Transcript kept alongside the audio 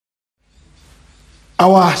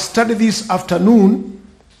Our study this afternoon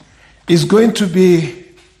is going to be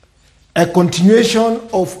a continuation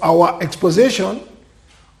of our exposition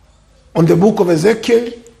on the book of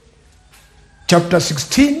Ezekiel, chapter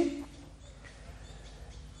 16.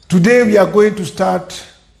 Today we are going to start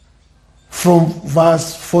from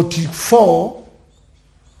verse 44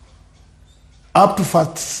 up to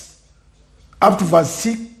verse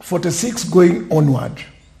 46 going onward.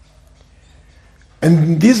 And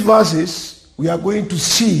in these verses, we are going to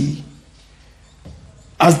see,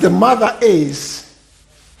 as the mother is,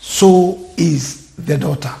 so is the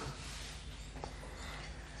daughter.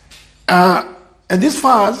 And this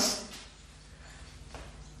verse,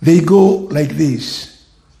 they go like this.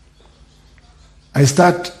 I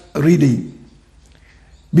start reading.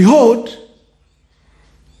 Behold,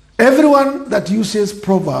 everyone that uses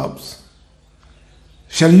proverbs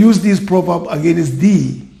shall use this proverb against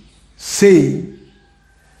thee, saying,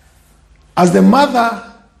 as the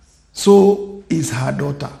mother, so is her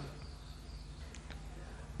daughter.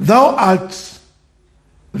 Thou art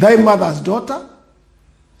thy mother's daughter,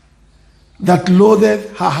 that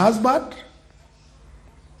lotheth her husband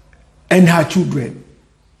and her children.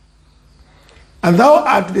 And thou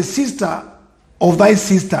art the sister of thy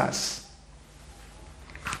sisters,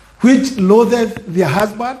 which lotheth their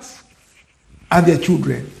husbands and their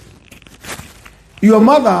children. Your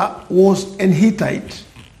mother was an Hittite,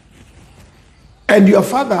 and your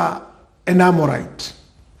father an Amorite.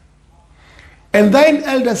 And thine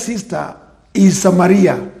elder sister is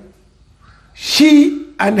Samaria,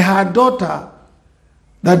 she and her daughter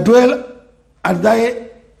that dwell at thy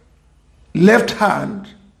left hand.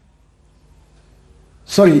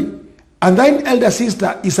 And thine elder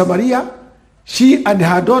sister is Samaria, she and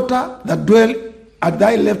her daughter that dwell at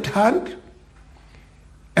thy left hand.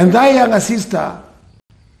 And thy younger sister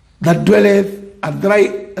that dwelleth at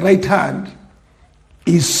thy right hand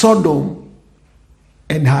is Sodom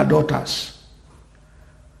and her daughters.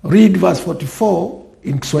 Read verse 44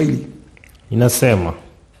 in Kiswahili. Inasema,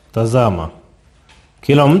 tazama,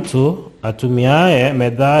 kila mtu atumiaye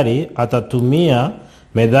methali atatumia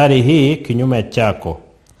methali hii kinyume chako,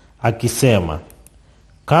 akisema,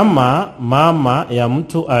 kama mama ya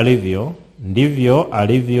mtu alivyo, ndivyo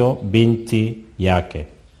alivyo binti yake.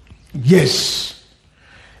 Yes.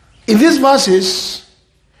 In these verses,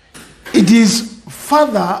 it is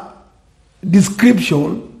further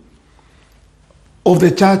description of the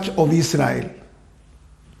church of Israel.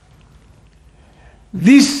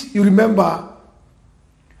 This, you remember,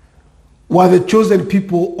 were the chosen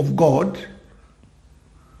people of God.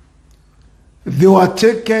 They were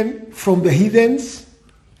taken from the heathens.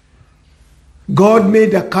 God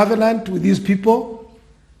made a covenant with these people,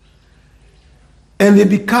 and they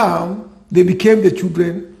became the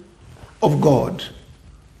children of God.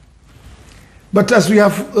 But as we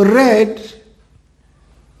have read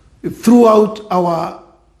throughout our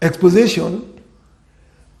exposition,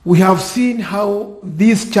 we have seen how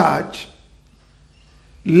this church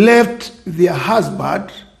left their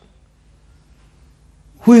husband,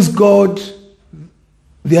 who is God,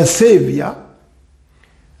 their Savior,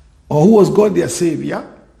 or who was God, their Savior,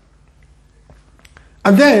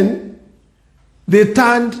 and then they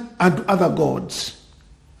turned unto other gods.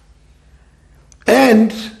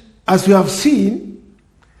 And as we have seen,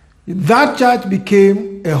 that church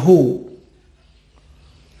became a whore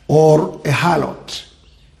or a harlot.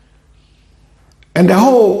 And a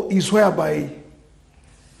whore is whereby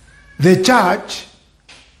the church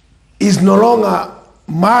is no longer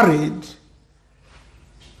married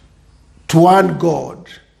to one God,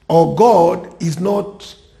 or God is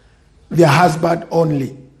not their husband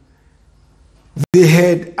only. They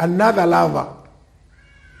had another lover.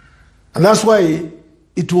 And that's why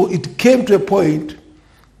it came to a point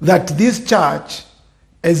that this church,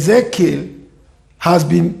 Ezekiel, has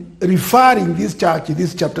been referring this church in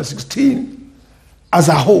this chapter 16 as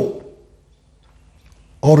a whore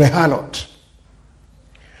or a harlot.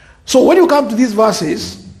 So when you come to these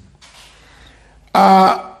verses,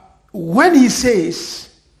 when he says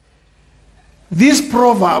this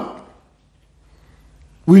proverb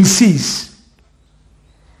will cease,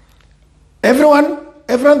 everyone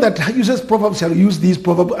that uses proverbs shall use this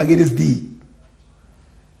proverb against thee.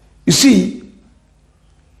 You see,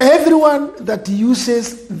 everyone that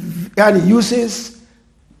uses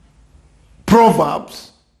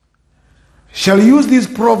proverbs shall use this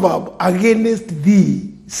proverb against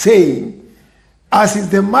thee, saying, as is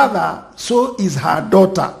the mother, so is her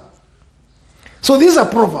daughter. So this is a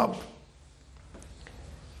proverb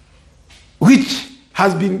which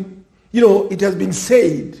has been, it has been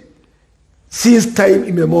said since time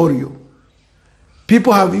immemorial.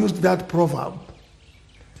 People have used that proverb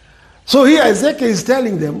So here Ezekiel is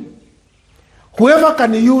telling them, whoever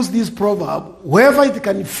can use this proverb, whoever it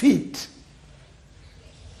can fit,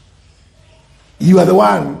 you are the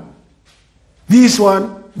one. This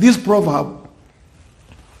proverb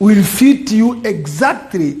will fit you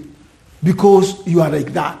exactly because you are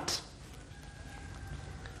like that.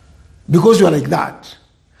 Because you are like that.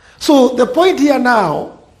 So the point here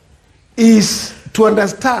now is to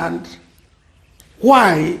understand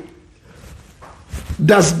why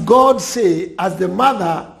does God say, as the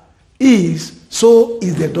mother is, so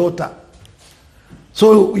is the daughter.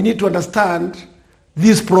 So we need to understand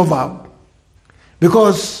this proverb,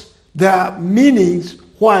 because there are meanings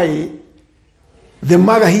why the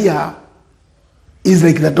mother here is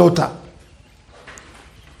like the daughter.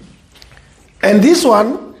 And this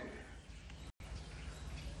one,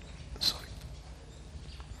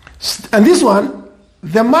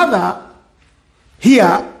 the mother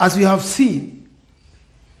here, as we have seen,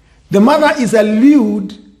 the mother is a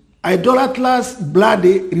lewd, idolatrous,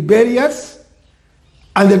 bloody, rebellious,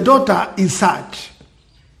 and the daughter is such.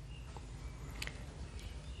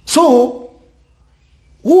 So,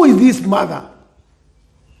 who is this mother?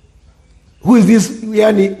 Who is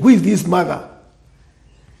this mother?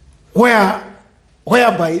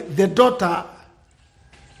 Whereby the daughter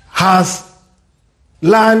has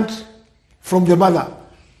learned from the mother.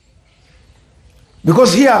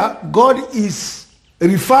 Because here God is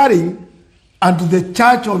referring unto the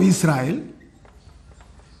church of Israel.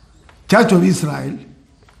 Church of Israel.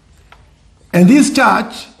 And this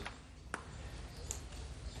church,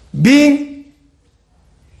 being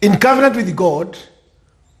in covenant with God,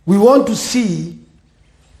 we want to see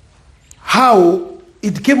how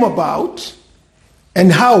it came about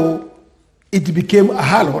and how it became a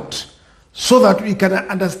harlot, so that we can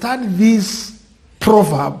understand this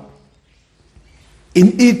proverb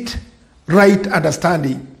in its right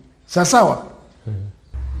understanding. Sasawa.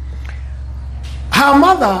 Her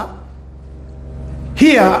mother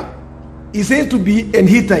here is said to be an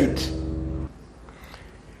Hittite.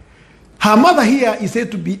 Her mother here is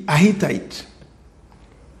said to be a Hittite.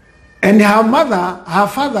 And her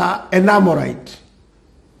father, an Amorite.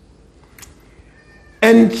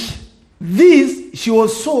 And this, she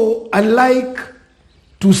was so unlike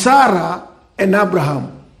to Sarah and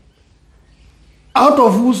Abraham, out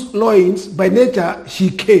of whose loins by nature she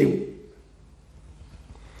came.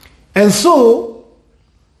 And so,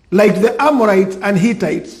 like the Amorites and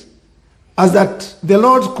Hittites, as that the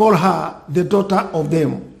Lord called her the daughter of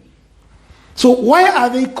them. So why are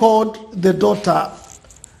they called the daughter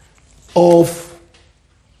of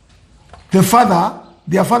the father?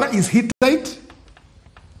 Their father is Hittite.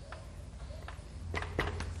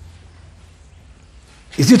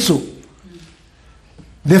 Is it so?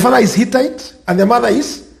 The father is Hittite and the mother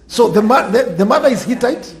is? So the mother is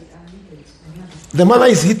Hittite. The mother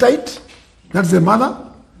is Hittite. That's the mother.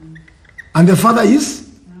 And the father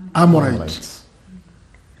is Amorite.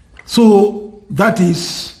 So that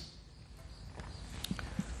is.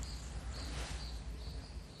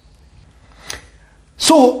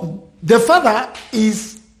 So the father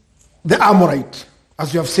is the Amorite,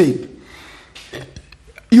 as you have said.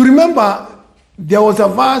 You remember there was a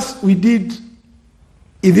verse we did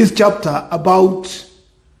in this chapter about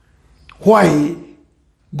why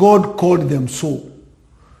God called them so.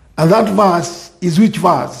 And that verse is which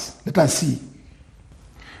verse? Let us see.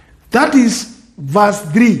 That is verse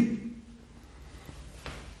 3.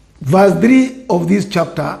 Verse 3 of this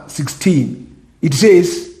chapter 16. It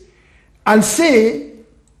says, and say,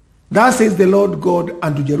 thus says the Lord God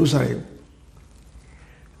unto Jerusalem,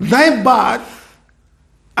 thy birth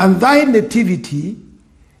and thy nativity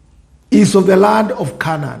is of the land of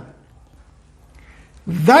Canaan.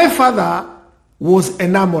 Thy father was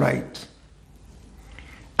an Amorite,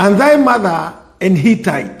 and thy mother an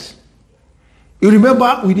Hittite. You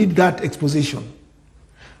remember we did that exposition.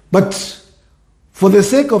 But for the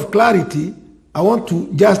sake of clarity, I want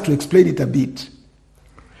to just to explain it a bit.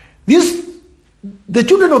 The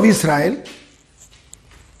children of Israel,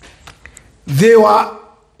 they were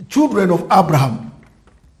children of Abraham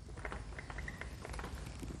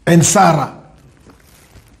and Sarah.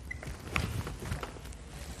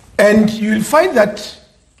 And you'll find that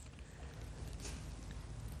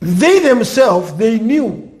they themselves, they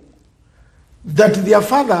knew that their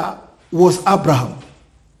father was Abraham.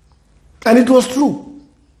 And it was true.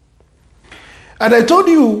 And I told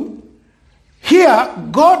you, here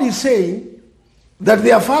God is saying that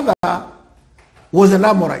their father was an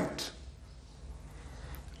Amorite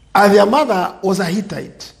and their mother was a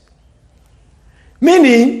Hittite.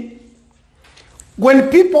 Meaning, when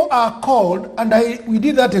people are called, and we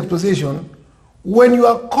did that exposition, when you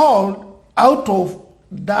are called out of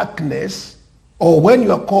darkness, or when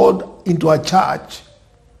you are called into a church,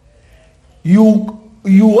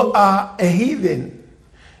 you are a heathen,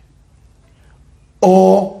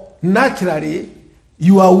 or naturally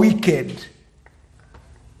you are wicked.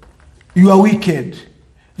 You are wicked.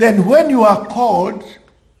 Then when you are called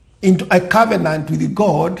into a covenant with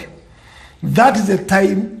God, that is the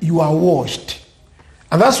time you are washed.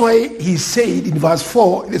 And that's why he said in verse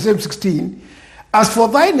 4, in the same 16, as for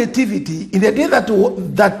thy nativity, in the day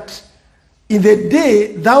in the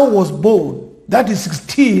day thou was born, that is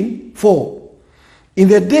 16:4. In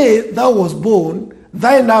the day thou was born,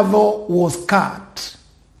 thy navel was cut.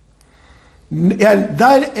 And in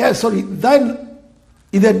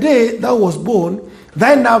the day thou was born,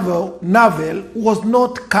 thy navel was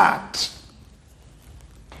not cut.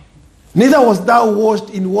 Neither was thou washed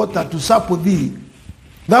in water to supple thee.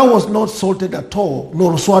 Thou was not salted at all,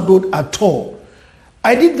 nor swaddled at all.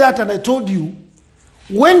 I did that, and I told you,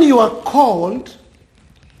 when you are called,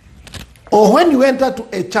 or when you enter to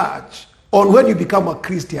a church, or when you become a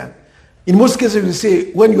Christian, in most cases we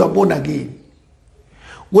say when you are born again.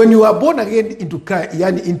 When you are born again into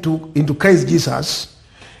Christ Jesus,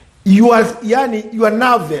 you are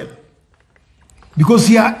navel, because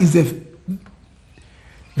here is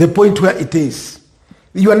the point where it is.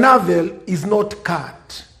 Your navel is not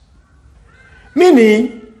cut.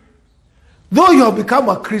 Meaning, though you have become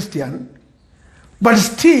a Christian, but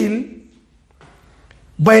still,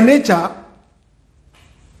 by nature,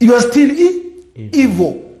 you are still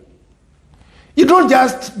evil. You don't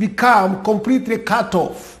just become completely cut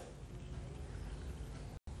off.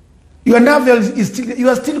 Your navel is still, you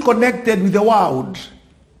are still connected with the world.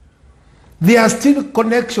 There are still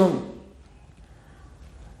connection.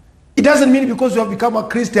 It doesn't mean because you have become a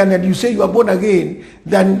Christian and you say you are born again,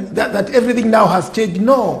 then that everything now has changed.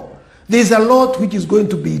 No. There is a lot which is going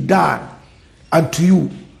to be done unto you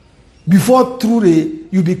before truly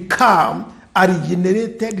you become a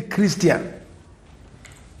regenerated Christian.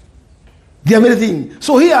 There are many things.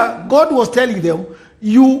 So here, God was telling them,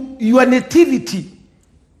 your nativity,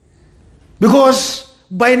 because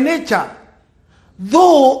by nature,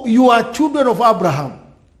 though you are children of Abraham,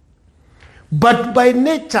 but by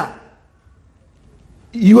nature,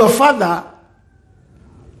 your father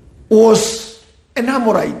was an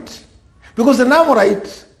Amorite, because an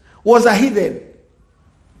Amorite was a heathen.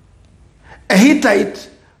 A Hittite,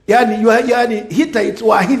 Hittites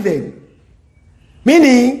were heathen,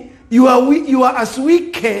 meaning you are as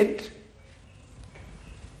wicked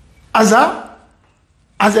as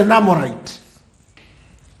an Amorite,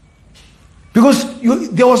 because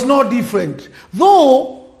there was no different.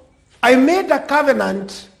 Though I made a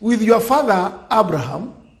covenant with your father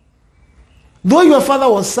Abraham, though your father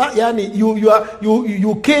was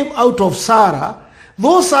you came out of Sarah,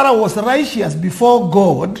 though Sarah was righteous before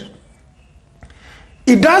God,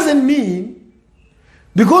 it doesn't mean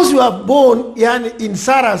because you are born in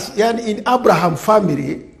Sarah's in Abraham's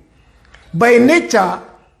family, by nature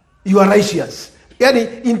you are righteous.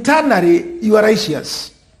 Internally you are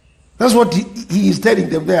righteous. That's what he is telling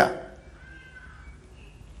them there.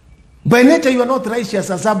 By nature you are not righteous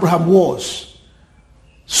as Abraham was.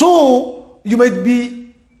 So you might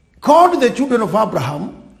be called the children of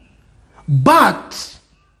Abraham, but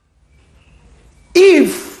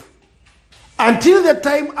if until the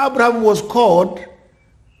time Abraham was called,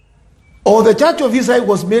 or the church of Israel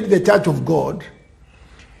was made the church of God,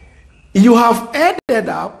 you have ended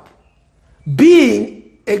up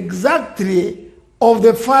being exactly of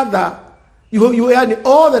the father. You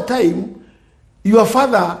all the time, your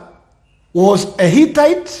father was a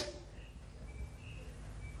Hittite,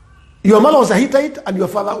 your mother was a Hittite, and your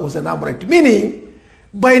father was an Amorite. Meaning,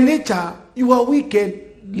 by nature, you are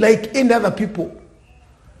wicked like any other people.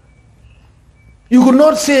 You could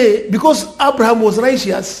not say, because Abraham was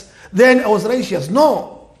righteous, then I was righteous.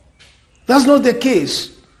 No, that's not the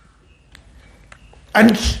case.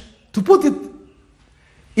 And to put it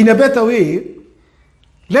in a better way,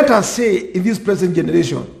 let us say in this present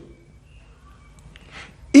generation,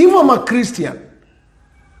 if I'm a Christian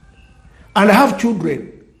and I have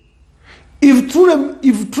children, if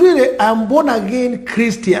truly I'm born again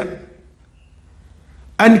Christian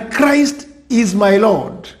and Christ is my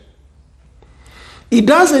Lord, it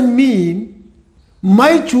doesn't mean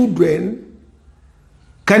my children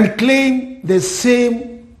can claim the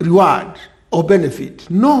same reward or benefit.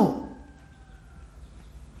 No.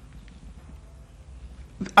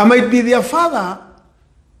 I might be their father,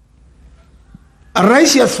 a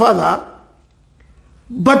righteous father,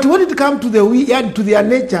 but when it comes to their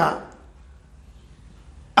nature,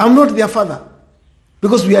 I'm not their father,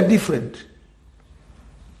 because we are different.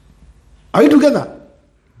 Are you together?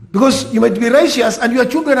 Because you might be righteous and your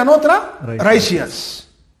children are not righteous.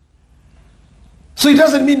 So it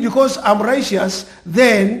doesn't mean because I'm righteous,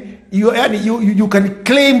 then you can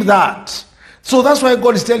claim that. So that's why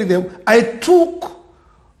God is telling them, I took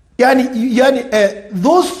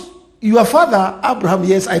those, your father Abraham,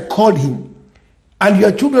 yes, I called him, and you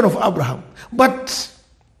are children of Abraham. But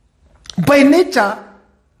by nature,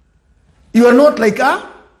 you are not like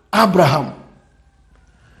Abraham.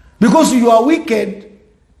 Because you are wicked,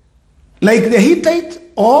 like the Hittite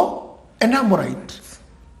or an Amorite.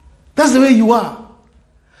 That's the way you are.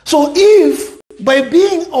 So if by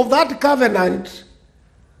being of that covenant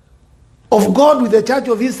of God with the church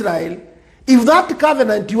of Israel, if that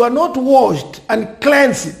covenant you are not washed and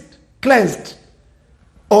cleansed and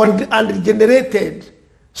regenerated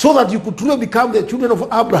so that you could truly become the children of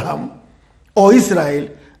Abraham or Israel,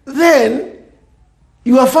 then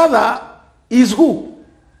your father is who?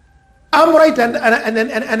 Amorite and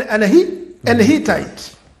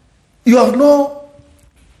Hittite. You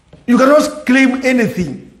cannot claim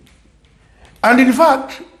anything. And in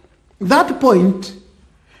fact, that point,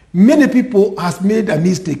 many people has made a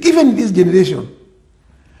mistake, even in this generation.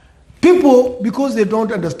 People, because they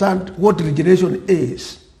don't understand what regeneration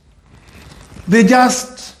is, they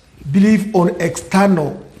just believe on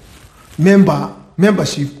external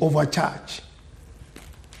membership of a church.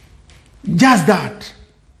 Just that.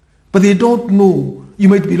 But they don't know you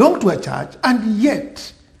might belong to a church and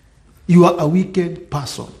yet you are a wicked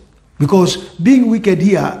person. Because being wicked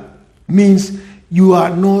here means you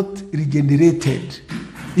are not regenerated.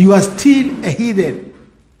 You are still a heathen.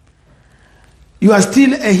 You are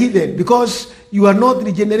still a heathen because you are not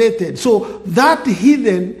regenerated. So that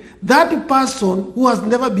heathen, that person who has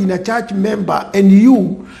never been a church member, and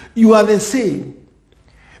you are the same.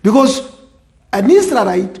 Because an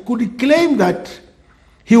Israelite could claim that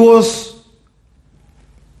he was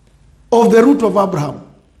of the root of Abraham.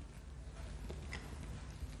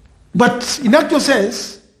 But in actual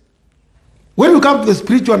sense, when we come to the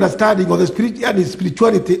spiritual understanding or the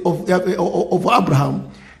spirituality of Abraham,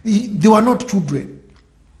 they were not children.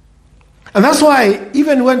 And that's why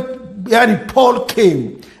even when Paul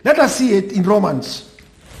came, let us see it in Romans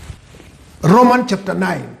chapter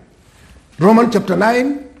 9. Romans chapter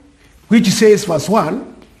 9, which says verse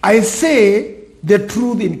 1, I say the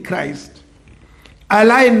truth in Christ. I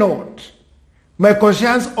lie not. My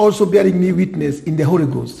conscience also bearing me witness in the Holy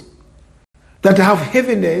Ghost, that I have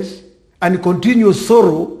heaviness and continuous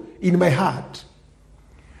sorrow in my heart.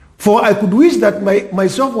 For I could wish that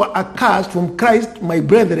myself were accursed from Christ, my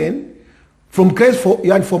brethren, from Christ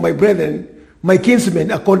for my brethren, my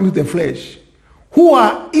kinsmen according to the flesh, who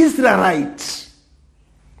are Israelites.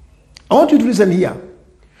 I want you to listen here.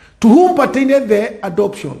 To whom pertaineth the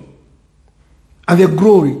adoption, and the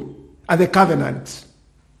glory, and the covenants,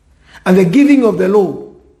 and the giving of the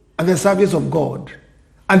law, and the service of God,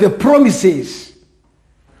 and the promises,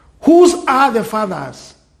 whose are the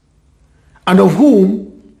fathers, and of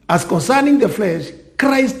whom, as concerning the flesh,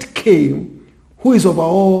 Christ came, who is over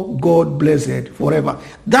all God blessed forever.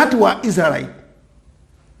 That were Israelite.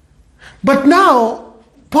 But now,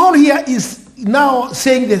 Paul here is now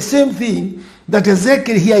saying the same thing that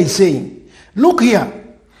Ezekiel here is saying. Look here.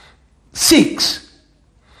 6.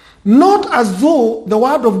 Not as though the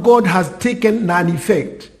word of God has taken none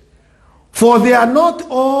effect, for they are not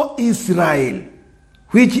all Israel,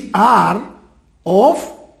 which are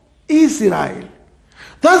of Israel.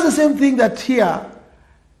 That's the same thing that here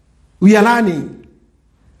we are learning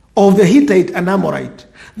of the Hittite and Amorite.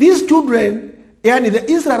 These children, the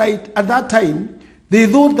Israelite at that time, they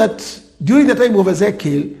thought that during the time of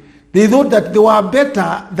Ezekiel, they thought that they were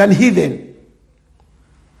better than heathen.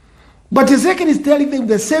 But Ezekiel is telling them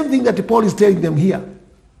the same thing that Paul is telling them here.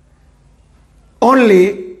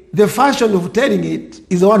 Only the fashion of telling it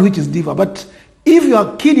is the one which is different. But if you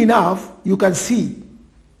are keen enough, you can see.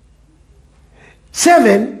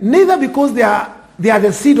 7, neither because they are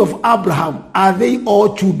the seed of Abraham are they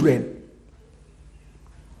all children.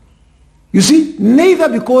 You see, neither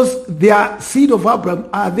because they are seed of Abraham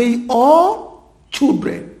are they all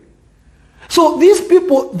children. So these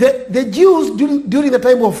people, the Jews during the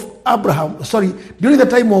time of during the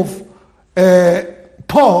time of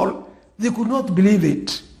Paul, they could not believe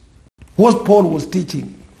it, what Paul was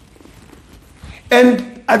teaching.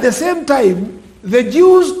 And at the same time, the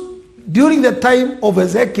Jews during the time of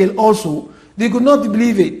Ezekiel also, they could not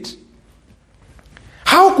believe it.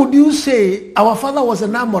 How could you say our father was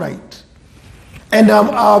an Amorite and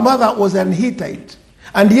our mother was an Hittite,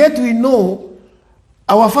 and yet we know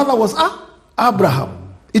our father was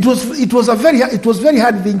Abraham? It was very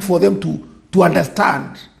hard thing for them to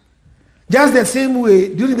understand. Just the same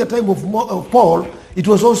way, during the time of Paul, it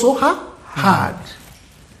was also hard.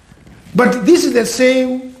 But this is the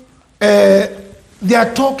same, they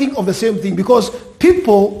are talking of the same thing, because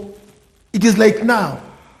people, it is like now,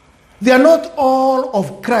 they are not all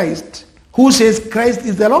of Christ who says Christ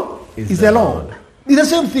is the Lord. Is the Lord. It's the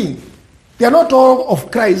same thing. They are not all of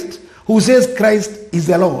Christ who says Christ is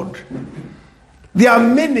the Lord. There are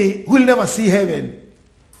many who will never see heaven,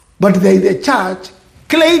 but they are in the church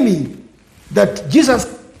claiming that Jesus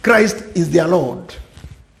Christ is their Lord.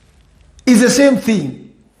 It's the same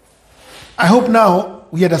thing. I hope now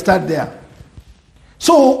we understand there.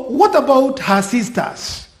 So what about her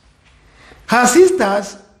sisters? Her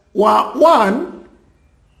sisters were, one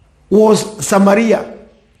was Samaria.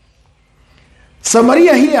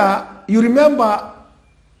 Samaria here, you remember,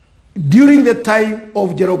 during the time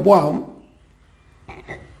of Jeroboam,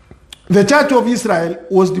 the church of Israel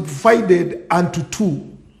was divided into two.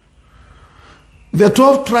 The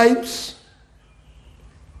 12 tribes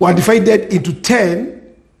were divided into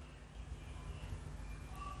 10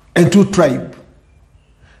 and 2 tribes.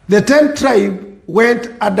 The 10 tribes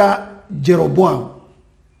went under Jeroboam,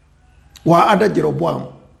 were under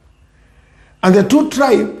Jeroboam. And the 2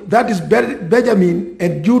 tribes, that is Benjamin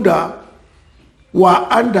and Judah, were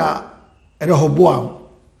under Rehoboam.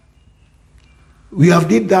 We have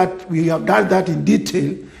done that in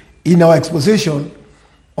detail in our exposition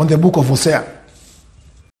on the book of Hosea.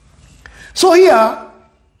 So here,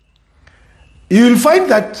 you will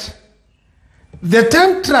find that the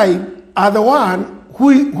 10 tribes are the one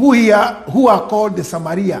who are called the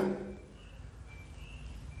Samaria.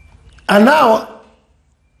 And now,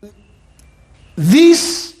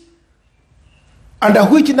 this under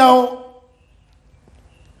which now,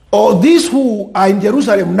 or these who are in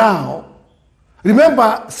Jerusalem now,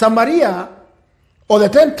 remember Samaria, or the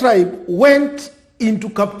 10 tribes, went into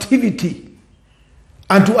captivity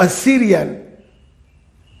unto Assyrian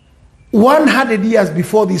 100 years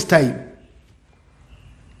before this time.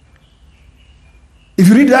 If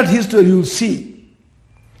you read that history, you'll see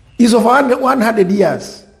it's of 100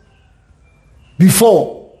 years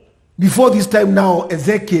before this time. Now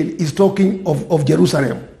Ezekiel is talking of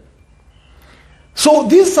Jerusalem. So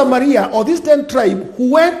this Samaria, or this 10 tribes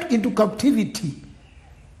who went into captivity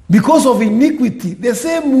because of iniquity, the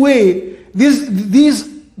same way these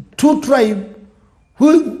 2 tribes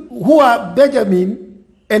who are Benjamin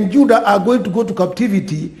and Judah are going to go to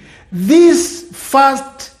captivity, these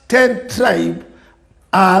first 10 tribes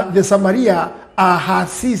are the Samaria, are her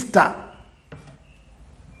sister.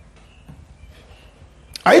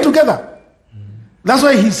 Are you together? That's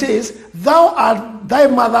why he says, thou art thy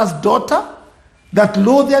mother's daughter that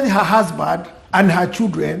loathed her husband and her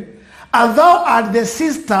children, and thou art the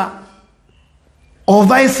sister of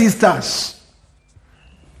thy sisters.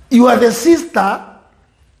 You are the sister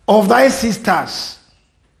of thy sisters.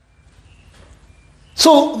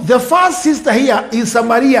 So the first sister here is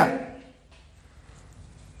Samaria.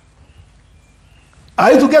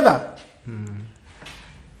 Are you together?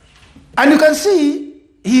 And you can see,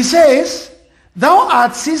 he says, thou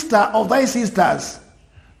art sister of thy sisters,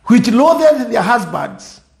 which loathed their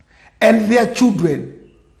husbands and their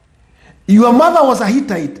children. Your mother was a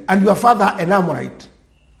Hittite, and your father an Amorite.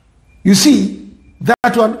 You see,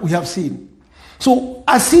 that one we have seen. So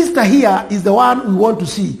a sister here is the one we want to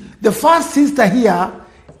see. The first sister here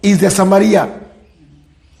is the Samaria.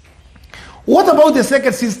 What about the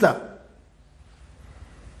second sister?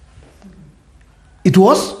 It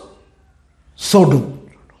was Sodom.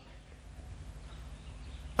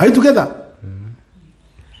 Are you together?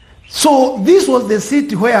 So this was the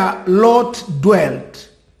city where Lot dwelt,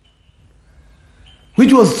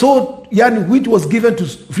 which was given to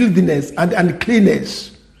filthiness and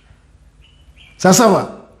uncleanness.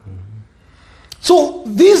 Sasawa. So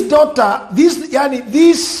this daughter,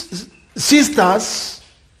 these sisters,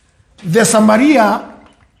 the Samaria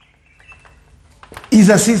is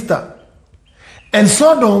a sister, and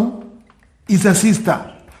Sodom is a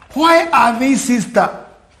sister. Why are they sister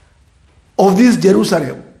of this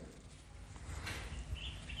Jerusalem?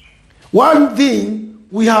 One thing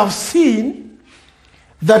we have seen,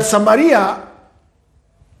 that Samaria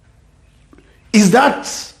is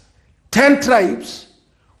that 10 tribes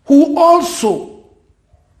who also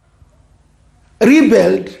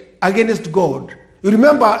rebelled against God. You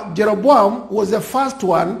remember, Jeroboam was the first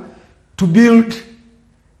one to build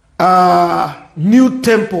new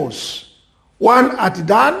temples. One at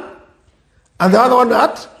Dan and the other one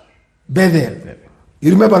at Bethel.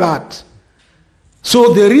 You remember that?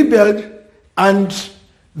 So they rebelled and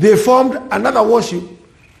they formed another worship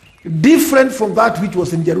different from that which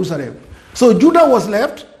was in Jerusalem. So Judah was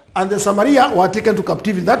left and the Samaria were taken to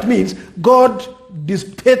captivity. That means God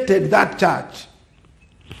dissipated that church.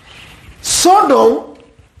 Sodom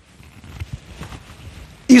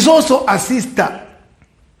is also a sister.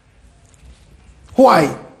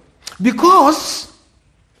 Why? Because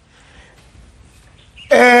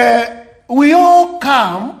we all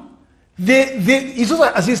come, it's also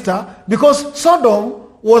a sister because Sodom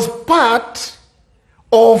was part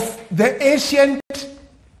of the ancient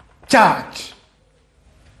church.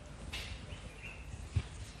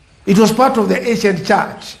 It was part of the ancient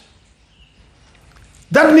church.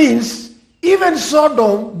 That means even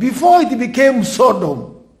Sodom, before it became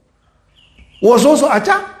Sodom, was also a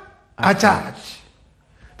church.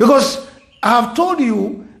 Because I have told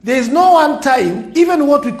you, there is no one time, even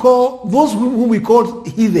what we call, those whom we call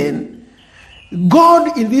heathen,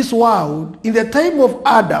 God in this world, in the time of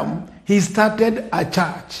Adam, he started a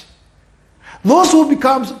church. Those who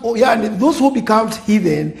becomes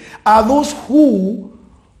heathen are those who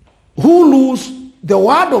lose the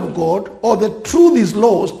word of God, or the truth is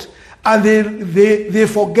lost, and they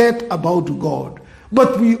forget about God.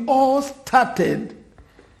 But we all started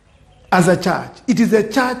as a church. It is a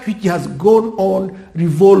church which has gone on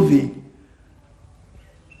revolving.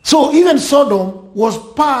 So even Sodom was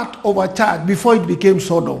part of a church before it became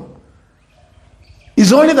Sodom.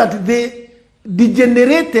 It's only that they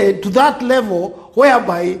degenerated to that level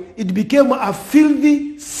whereby it became a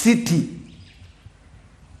filthy city.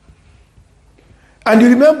 And you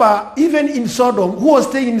remember, even in Sodom, who was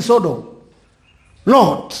staying in Sodom?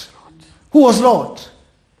 Lot. Who was Lot?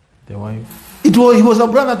 The wife. He was a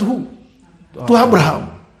brother to who? To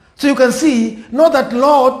Abraham. So you can see, not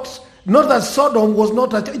that Sodom was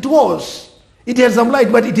not a church. It was. It had some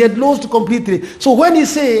light, but it had lost completely. So when he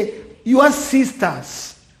say, you are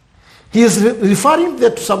sisters, he is referring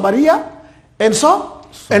to Samaria and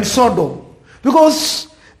Sodom. Because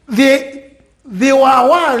they were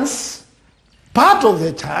once part of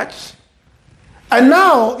the church, and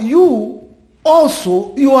now you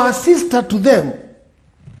also, you are a sister to them.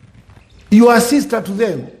 You are a sister to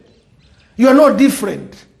them. You are not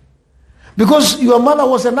different. Because your mother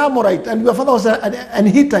was an Amorite and your father was an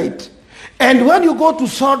Hittite. And when you go to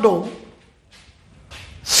Sodom,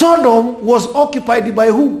 Sodom was occupied by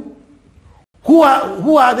who? Who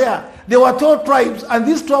are there? There were 12 tribes, and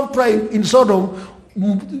these 12 tribes in Sodom,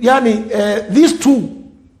 these two,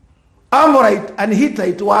 Amorite and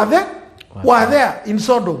Hittite, were there in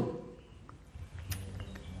Sodom.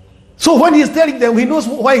 So when he's telling them, he knows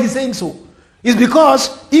why he's saying so. It's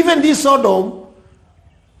because even this Sodom,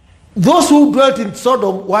 those who dwelt in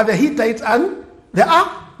Sodom were the Hittites and the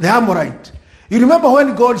Amorite. You remember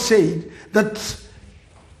when God said that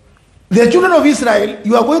the children of Israel,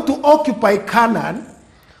 you are going to occupy Canaan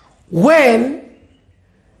when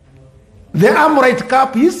the Amorite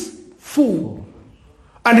cup is full.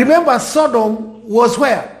 And remember, Sodom was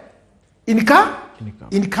where? In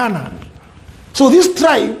Canaan. So this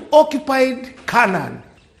tribe occupied Canaan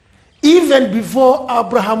even before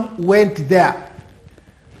Abraham went there.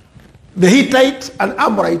 The Hittite and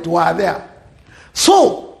Amorite were there.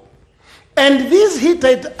 So, and these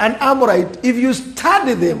Hittite and Amorite, if you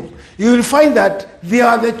study them, you will find that they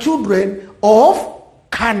are the children of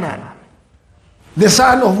Canaan. The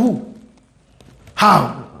son of who?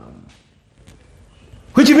 Ham.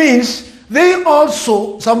 Which means they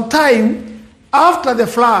also, sometime after the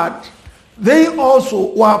flood, they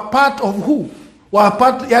also were part of who? Were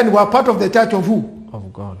part of the church of who?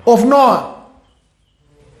 Of God. Of Noah.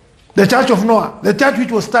 The church of Noah. The church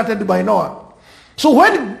which was started by Noah. So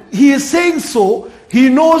when he is saying so, he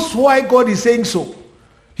knows why God is saying so.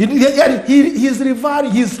 He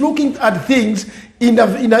is looking at things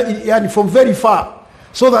from very far,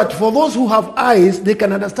 so that for those who have eyes, they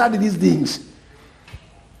can understand these things.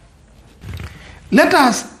 Let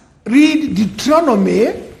us read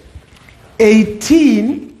Deuteronomy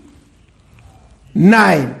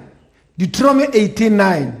 18:9. Deuteronomy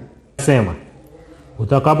 18:9. Sema,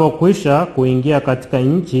 utakapokwisha kuingia katika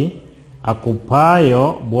nchi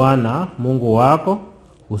akupayo Bwana Mungu wako,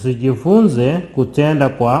 usijifunze kutenda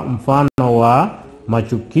kwa mfano wa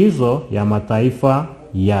machukizo ya mataifa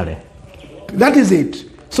yale. That is it.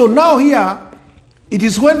 So now here, it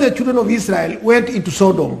is when the children of Israel went into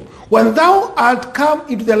Sodom. When thou art come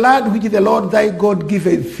into the land which the Lord thy God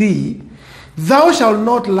giveth thee, thou shalt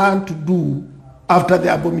not learn to do after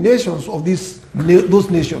the abominations of those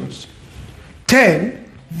nations. 10.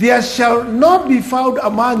 There shall not be found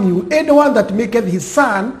among you anyone that maketh his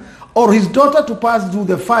son or his daughter to pass through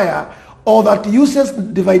the fire, or that uses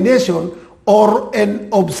divination, or an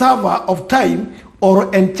observer of time, or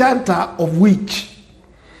enchanter of witch.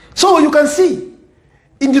 So you can see,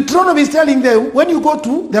 in Deuteronomy, he's telling them, when you go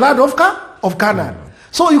to the land of Canaan.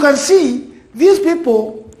 So you can see, these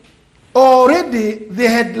people already, they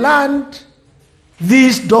had learned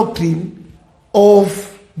this doctrine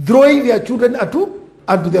of throwing their children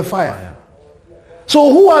into the fire.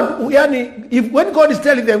 So when God is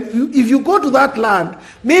telling them, if you go to that land,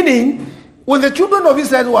 meaning when the children of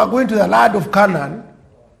Israel were going to the land of Canaan,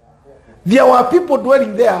 there were people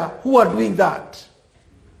dwelling there who were doing that.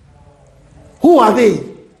 Who are they?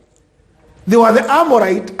 They were the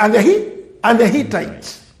Amorite and the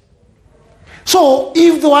Hittites. So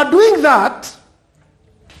if they were doing that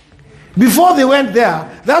before they went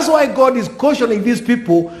there, that's why God is cautioning these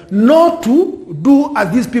people not to do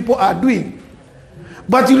as these people are doing.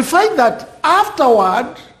 But you'll find that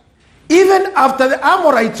afterward, even after the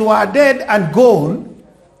Amorites were dead and gone,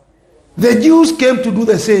 the Jews came to do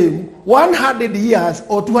the same 100 years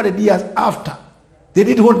or 200 years after. They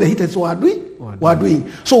did what the Hittites were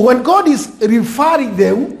doing. So when God is referring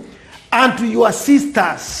them unto your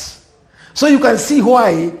sisters, so you can see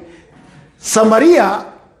why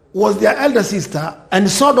Samaria was their elder sister and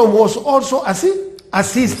Sodom was also a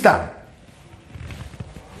sister.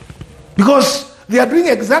 Because they are doing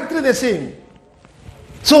exactly the same.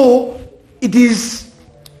 So it is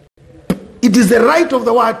the right of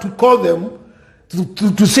the word to call them,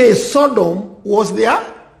 to say Sodom was their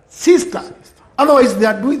sister. Otherwise they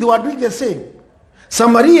were doing the same.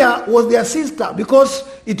 Samaria was their sister because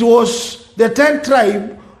it was the 10th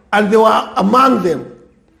tribe and they were among them.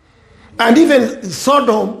 And even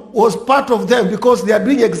Sodom was part of them because they are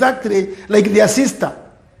doing exactly like their sister.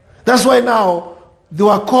 That's why now they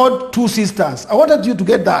were called two sisters. I wanted you to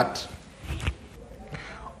get that.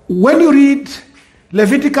 When you read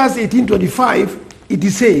Leviticus 18:25,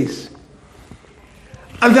 it says,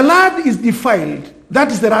 and the land is defiled,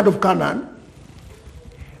 that is the land of Canaan,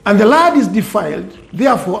 and the land is defiled,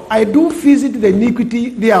 therefore I do visit the iniquity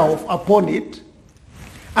thereof upon it,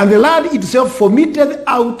 and the land itself vomited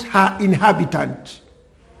out her inhabitant.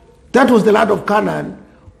 That was the land of Canaan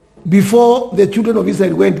before the children of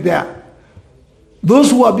Israel went there. Those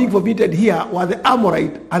who are being vomited here were the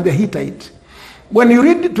Amorite and the Hittite. When you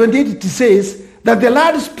read 28, it says that the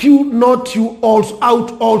land spew not you also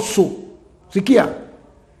out also. Ezekiel,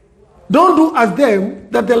 don't do as them,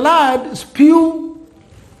 that the land spew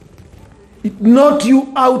not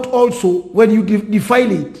you out also when you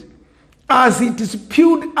defile it, as it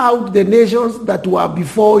spewed out the nations that were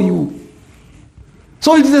before you.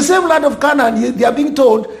 So it is the same land of Canaan. They are being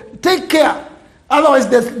told, take care. Otherwise,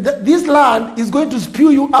 this land is going to spew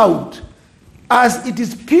you out, as it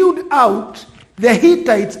is spewed out the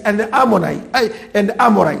Hittites and the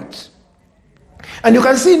Amorites. And you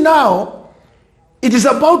can see now, it is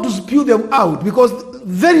about to spew them out, because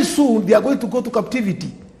very soon they are going to go to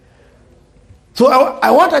captivity. So I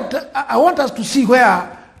want us to see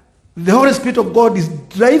where the Holy Spirit of God is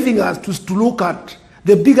driving us to look at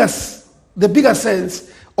the bigger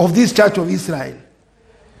sense of this church of Israel,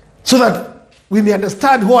 so that we may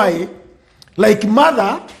understand why, like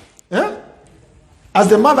mother, as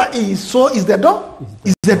the mother is, so is the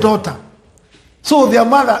daughter. So their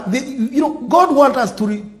mother, God wants us to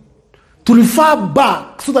refer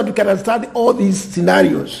back so that we can understand all these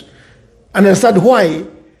scenarios and understand why,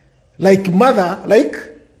 like mother, like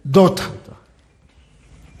daughter.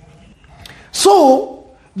 So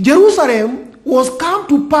Jerusalem was come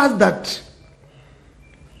to pass that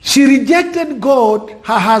she rejected God,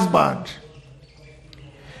 her husband,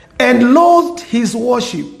 and loathed his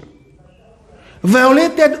worship,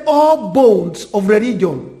 violated all bounds of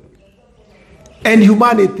religion and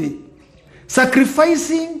humanity,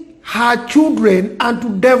 sacrificing her children unto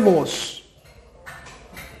devils.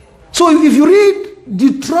 So if you read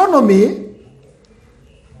Deuteronomy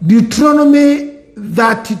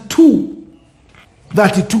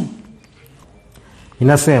 32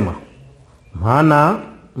 inasema, maana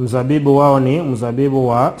mzabibu wao ni mzabibu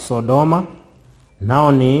wa Sodoma,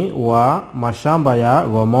 nao ni wa mashamba ya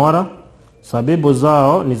Gomora, zabibu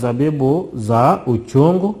zao ni zabibu za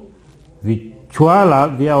uchungu, vichwala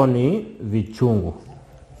vyao ni vichungu.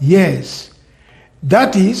 Yes,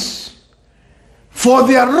 that is, for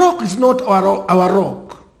their rock is not our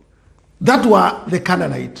rock. That were the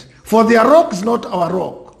Canaanites. For their rock is not our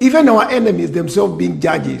rock. Even our enemies themselves being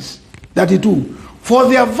judges. 32. For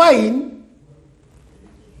their vine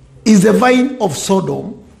is the vine of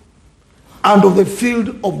Sodom and of the field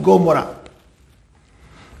of Gomorrah.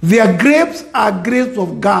 Their grapes are grapes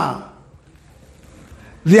of Gar.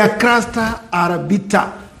 Their cluster are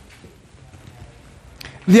bitter.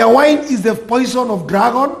 Their wine is the poison of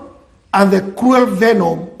dragon and the cruel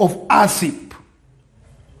venom of asp.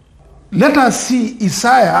 Let us see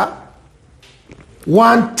Isaiah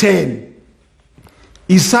 1:10.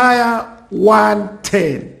 Isaiah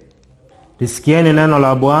 1:10. Lisikieni neno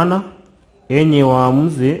la Bwana, enyi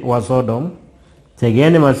waamuzi wa Sodom.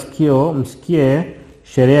 Tegeni masikio msikie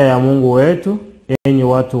sheria ya Mungu wetu, enyi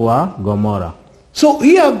watu wa Gomora. So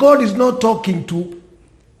here God is not talking to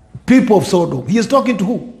people of Sodom. He is talking to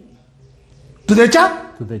who? To the church?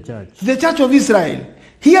 To the church. To the church of Israel.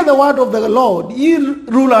 Hear the word of the Lord, ye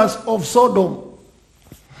rulers of Sodom.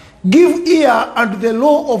 Give ear unto the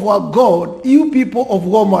law of our God, you people of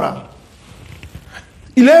Gomorrah.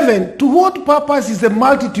 11. To what purpose is the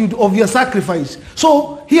multitude of your sacrifice?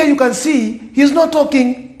 So here you can see he's not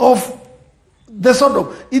talking of the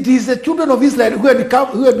Sodom. It is the children of Israel who had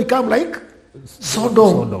become like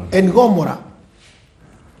Sodom and Gomorrah.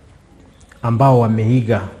 Ambao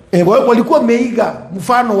wameiga. Walikuwa meiga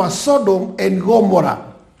mfano wa Sodom and Gomorrah.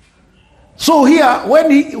 So here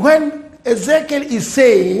when Ezekiel is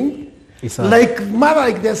saying like mother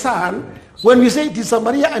like the son, when we say it is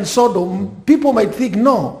Samaria and Sodom, people might think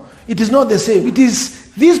no, it is not the same. It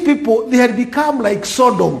is these people, they had become like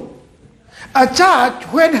Sodom. A church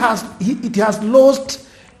when it has lost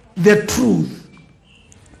the truth,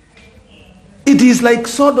 it is like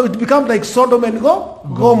Sodom, it becomes like Sodom and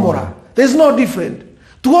Gomorrah. There's no different.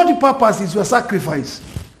 To what purpose is your sacrifice?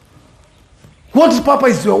 What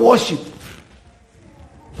purpose is your worship?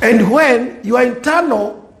 And when your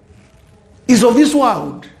internal is of this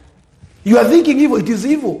world, you are thinking evil, it is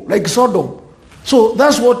evil, like Sodom. So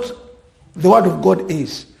that's what the word of God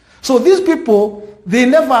is. So these people, they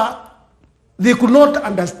could not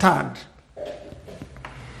understand.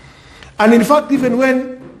 And in fact, even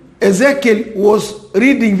when Ezekiel was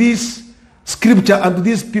reading this scripture unto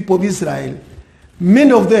these people of Israel,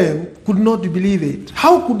 many of them could not believe it.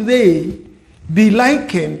 How could they be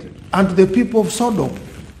likened unto the people of Sodom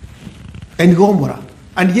and Gomorrah?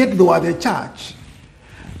 And yet they were the church.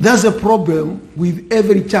 That's a problem with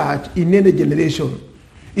every church in any generation.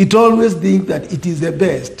 It always thinks that it is the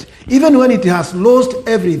best. Even when it has lost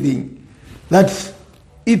everything, that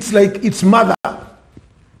it's like its mother,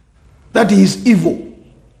 that is evil.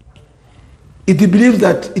 It believes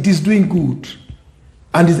that it is doing good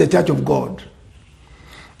and is the church of God.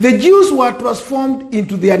 The Jews were transformed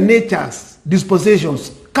into their natures,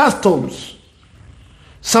 dispositions, customs.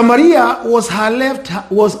 Samaria was her left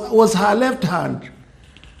hand.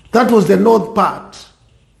 That was the north part.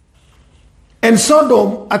 And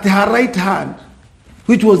Sodom at her right hand,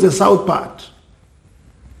 which was the south part.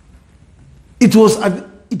 It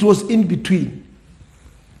was in between.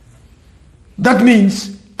 That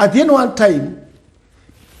means at any one time,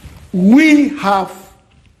 we have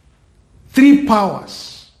three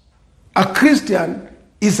powers. A Christian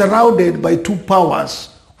is surrounded by two powers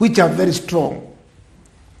which are very strong.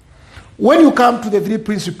 When you come to the three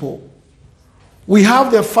principles, we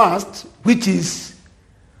have the first, which is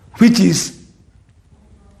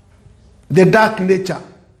the dark nature,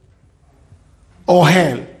 or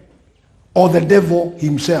hell, or the devil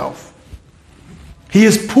himself. He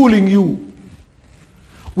is pulling you.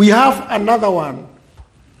 We have another one,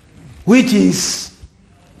 which is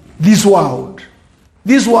this world.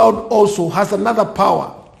 This world also has another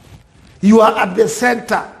power. You are at the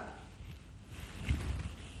center.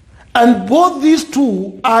 And both these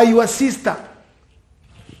two are your sister.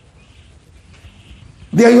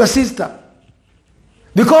 They are your sister.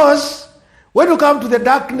 Because when you come to the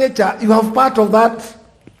dark nature, you have part of that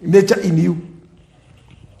nature in you.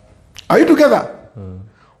 Are you together?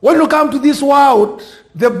 When you come to this world,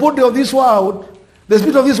 the body of this world, the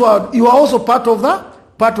spirit of this world, you are also part of that.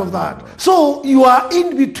 So you are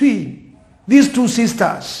in between these two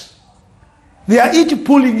sisters. They are each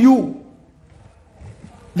pulling you.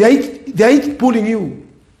 They are each pulling you.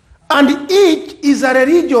 And each is a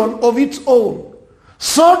religion of its own.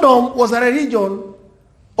 Sodom was a religion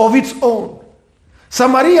of its own.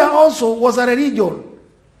 Samaria also was a religion.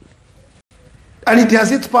 And it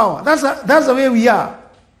has its power. That's the way we are.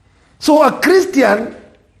 So a Christian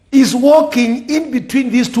is walking in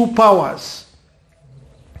between these two powers.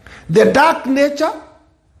 The dark nature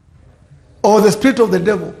or the spirit of the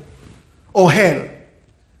devil or hell.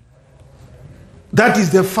 That is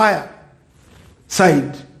the fire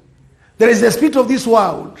side. There is the spirit of this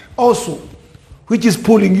world also, which is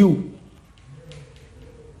pulling you.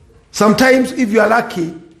 Sometimes if you are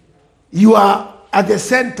lucky, you are at the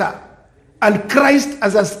center and Christ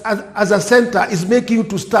as a center is making you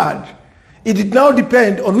to stand. It now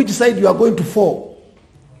depends on which side you are going to fall.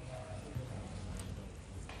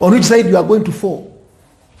 On which side you are going to fall.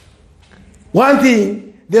 One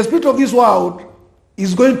thing, the spirit of this world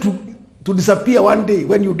is going to disappear one day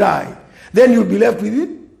when you die. then you'll be left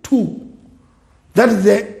with two. That is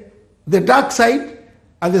the dark side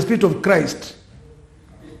and the Spirit of Christ.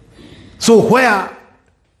 So where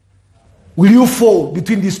will you fall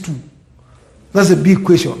between these two? That's a big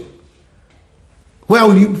question.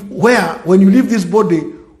 When you leave this body,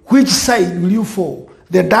 which side will you fall?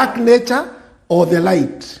 The dark nature or the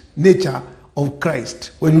light nature of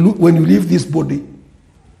Christ when you leave this body?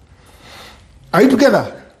 Are you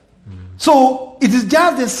together? So it is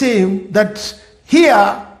just the same that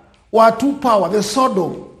here were two powers, the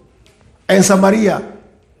Sodom and Samaria.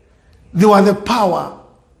 They were the power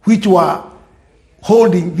which were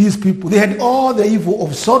holding these people. They had all the evil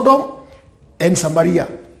of Sodom and Samaria.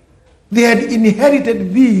 They had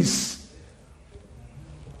inherited these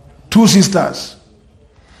two sisters.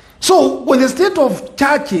 So when the state of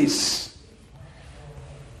churches,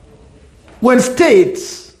 when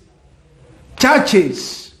states,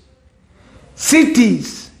 churches,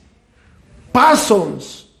 cities,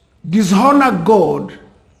 persons dishonor God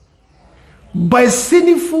by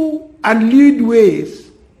sinful and lewd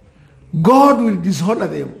ways, God will dishonor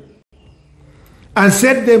them and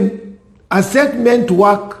set men to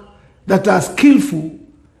work that are skillful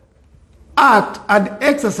at and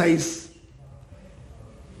exercises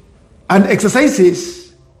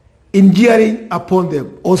in jeering upon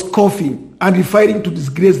them or scoffing and refining to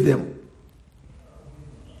disgrace them.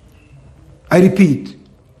 I repeat,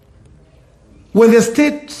 when the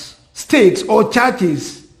states or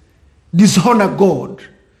churches dishonor God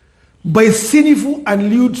by sinful and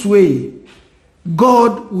lewd way,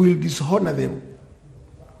 God will dishonor them.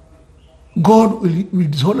 God will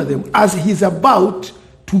dishonor them as he's about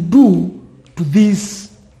to do to this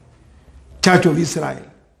church of Israel.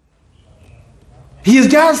 He is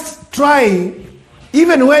just trying,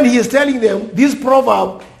 even when he is telling them this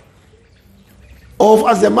proverb of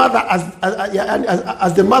as the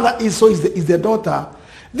mother is, so is the daughter.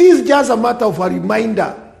 This is just a matter of a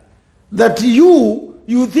reminder that you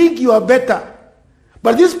think you are better,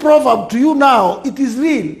 but this proverb to you now, it is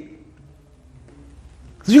real.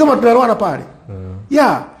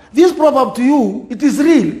 Yeah, this proverb to you, it is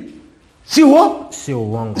real.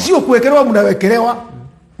 Sio kuwekelewa mnawekelewa.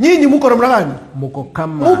 Nyinyi muko namna gani?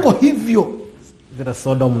 Muko hivyo. Vile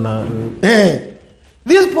Sodom na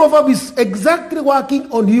This proverb is exactly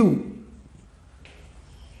working on you.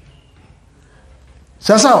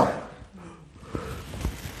 Sasa.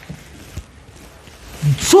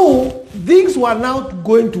 So things were now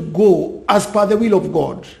going to go as per the will of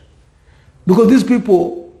God. Because these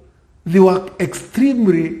people, they were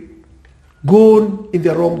extremely gone in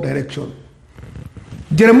the wrong direction.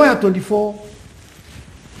 Jeremiah 24,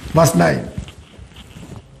 verse 9.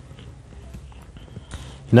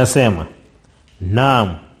 Inasema,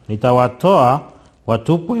 naam, nitawatoa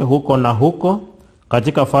watupwe huko na huko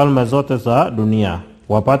katika falme zote za dunia,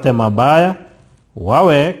 wapate mabaya,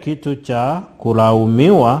 wawe kitu cha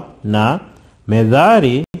kulaumiwa na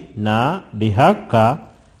medhari na dhihaka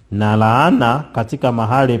na laana katika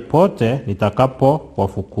mahali pote nitakapo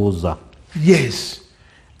wafukuza. Yes.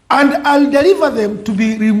 And I'll deliver them to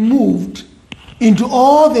be removed into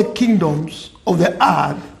all the kingdoms of the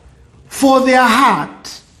earth for their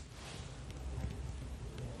heart.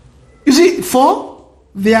 You see, for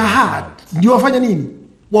their heart. Ndio wafanya nini?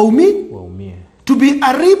 Waumie. To be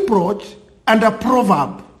a reproach and a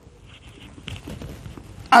proverb,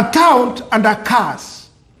 a taunt and a curse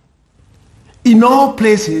in all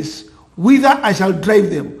places whither I shall drive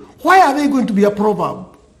them. Why are they going to be a proverb?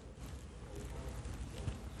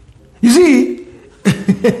 You see,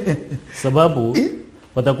 sababu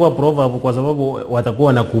watakuwa proverb kwa sababu watakuwa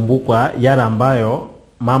wanakumbukwa yale ambayo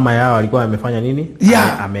mama yao alikuwa amefanya nini?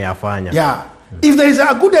 Ameyafanya. Yeah. If there is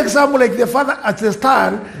a good example like the father at the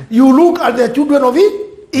stand, you look at the children of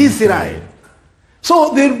Israel.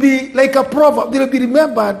 So they'll be like a proverb. They'll be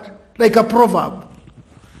remembered like a proverb.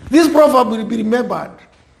 This proverb will be remembered.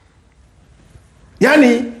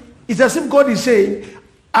 Yani, it's as if God is saying,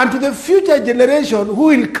 and to the future generation who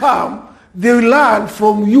will come, they will learn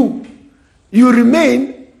from you. You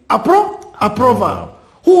remain a proverb.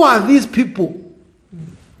 Who are these people?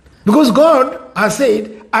 Because God has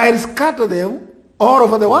said, I'll scatter them all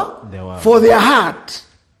over the world for their heart.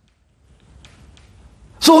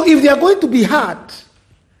 So if they are going to be hurt,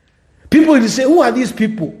 people will say, who are these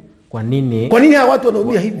people? Kwa nini hawa watu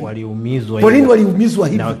wanaumia hivi? Waliumizwa Kwa nini waliumizwa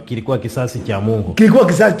hivi? Na kilikuwa kisasi cha Mungu.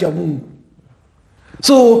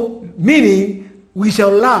 So meaning we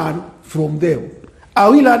shall learn from them.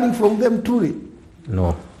 Are we learning from them truly?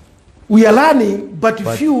 No. We are learning, but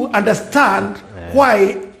few understand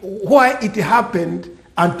why it happened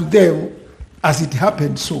unto them as it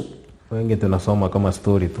happened so. Wengi tunasoma kama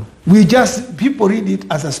story tu. People read it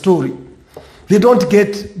as a story. They don't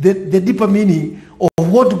get the deeper meaning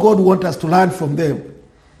of what God wants us to learn from them.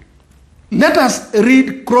 Let us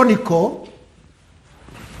read Chronicle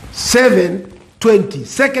 7:20.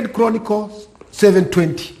 2 Chronicles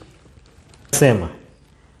 7:20. Sema,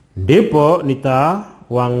 ndipo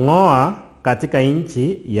nitawang'oa katika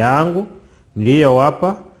nchi yangu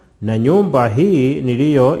niliyowapa, na nyumba hii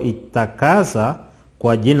niliyoitakasa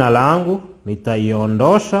kwa jina langu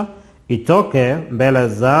nitaiondosha itoke mbele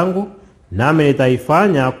zangu, nami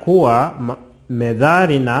nitaifanya kuwa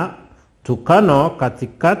medhari na tukano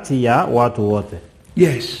katikati ya watu wote.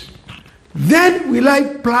 Yes. Then will I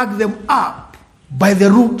plug them up by the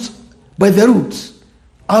roots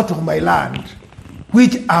out of my land,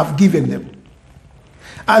 which I have given them.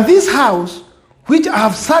 And this house, which I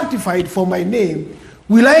have sanctified for my name,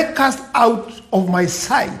 will I cast out of my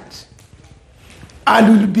sight, and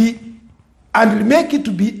will make it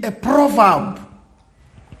to be a proverb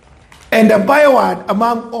and a byword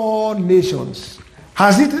among all nations.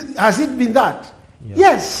 Has it been that? Yeah.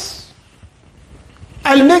 Yes.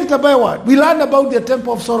 I'll make it a byword. We learn about the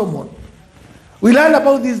temple of Solomon. We learn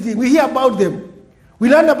about these things. We hear about them. We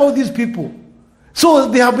learn about these people. So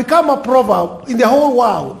they have become a proverb in the whole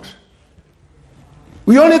world.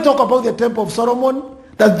 We only talk about the temple of Solomon,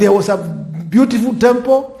 that there was a beautiful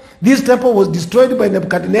temple. This temple was destroyed by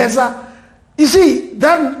Nebuchadnezzar. You see,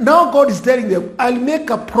 then now God is telling them, I'll make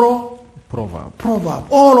a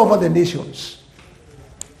proverb all over the nations,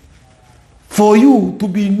 for you to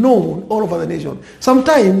be known all over the nation.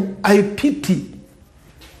 Sometimes I pity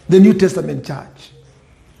the New Testament church.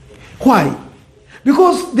 Why?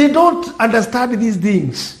 Because they don't understand these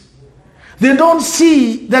things. They don't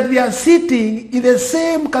see that we are sitting in the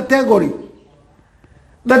same category.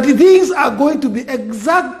 That the things are going to be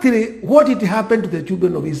exactly what it happened to the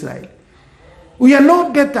children of Israel. We are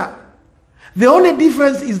not better. The only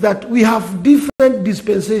difference is that we have different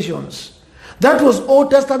dispensations. That was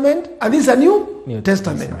Old Testament, and this is a New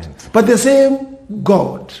Testament. But the same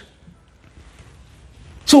God.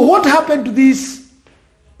 So what happened to this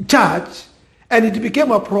church? And it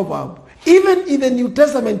became a proverb. Even in the New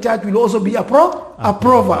Testament church will also be a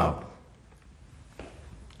proverb.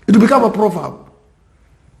 It will become a proverb.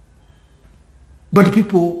 But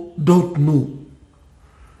people don't know.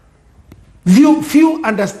 Few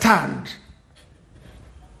understand.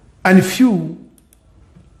 And few,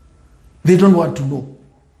 they don't want to know.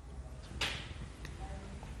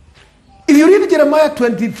 If you read Jeremiah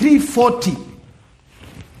 23:40,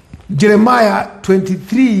 Jeremiah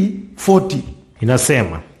 23:40,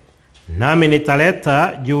 inasema, nami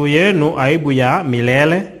nitaleta juu yenu aibu ya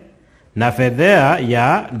milele na fedhea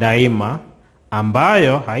ya daima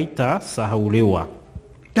ambayo haitasahauliwa.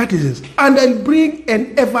 That is it. And I'll bring an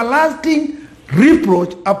everlasting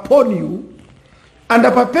reproach upon you, and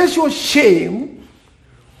a perpetual shame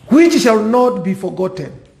which shall not be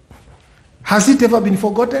forgotten. Has it ever been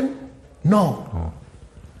forgotten? No.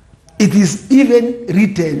 It is even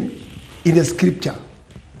written in the scripture.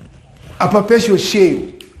 A perpetual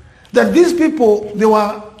shame. That these people, they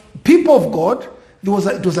were people of God. It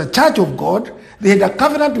was a church of God. They had a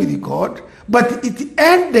covenant with God. But it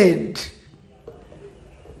ended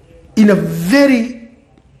in a very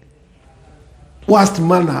worst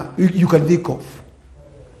manner you can think of.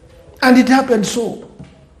 And it happened so.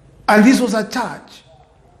 And this was a church.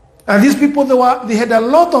 And these people, they had a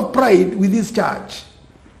lot of pride with this church.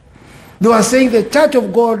 They were saying the church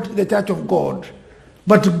of God, the church of God.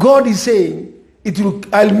 But God is saying,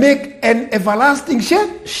 I'll make an everlasting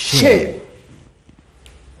shame.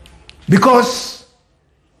 Because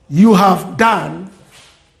you have done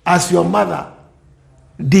as your mother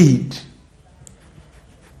did.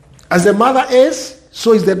 As the mother is,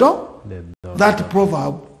 so is the dog. That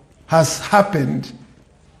proverb has happened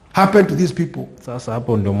to these people. Sasa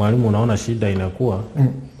hapo ndio mwalimu unaona shida inakuwa.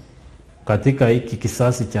 Katika hiki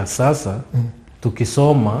kisasi cha sasa,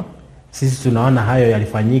 tukisoma, sisi tunaona hayo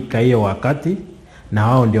yalifanyika hiyo wakati, na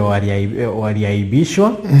hao ndio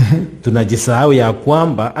waliaibishwa. Tunajisahau ya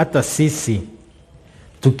kwamba hata sisi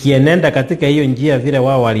tukienenda katika hiyo njia vile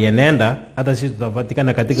wao walienenda, hata sisi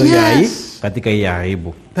tutapatikana katika hiyo katika hiyo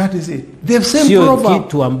aibu. That is it. The same proverb. Sio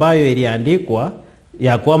kitu ambayo iliandikwa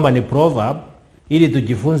ya kwamba ni proverb ili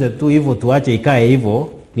tujifunze tu hivyo tuache ikae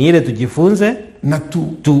hivyo, ni ile tujifunze na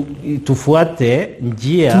tufuate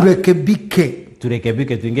njia,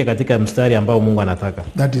 turekebike tuingie katika mstari ambao Mungu anataka.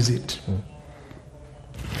 That is it.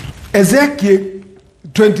 Ezekiel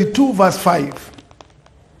 22:5.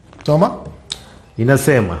 Soma.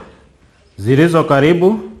 Inasema, zilizo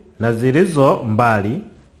karibu na zilizo mbali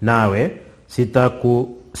nawe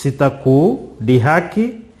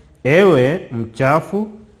sitakudhihaki, ewe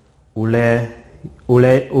mchafu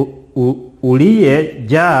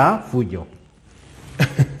uliyejaa fujo.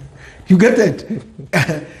 You get it?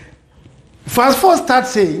 Verse 4 starts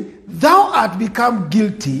saying, thou art become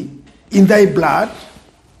guilty in thy blood,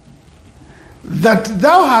 that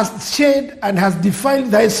thou hast shed and hast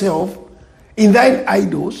defiled thyself in thine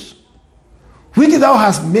idols, which thou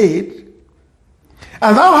hast made,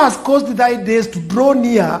 and thou hast caused thy days to draw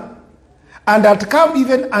near, and art come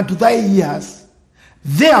even unto thy years.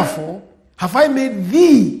 Therefore have I made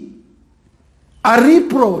thee a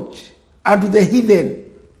reproach unto the heathen,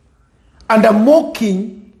 and a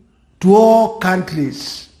mocking to all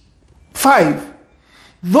countries. 5.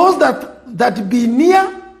 Those that be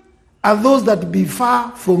near and those that be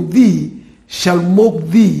far from thee shall mock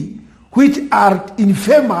thee, which art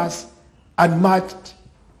infamous and matched.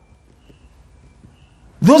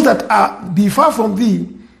 Those that be far from thee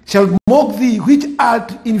shall mock thee, which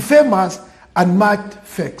art infamous and matched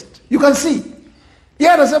fixed. You can see.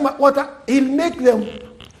 He'll make them,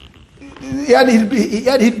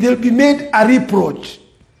 they'll be made a reproach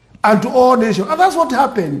unto all nations. And that's what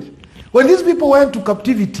happened. When these people went to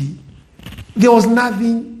captivity, there was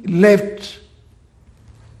nothing left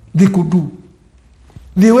they could do.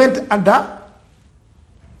 They went under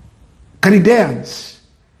Chaldeans,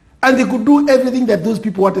 and they could do everything that those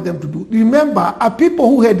people wanted them to do. Remember, a people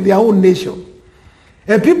who had their own nation,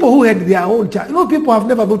 a people who had their own church. People have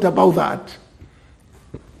never thought about that.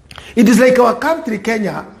 It is like our country,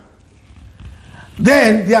 Kenya.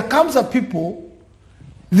 Then there comes a people,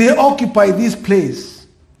 they occupy this place.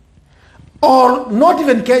 Or not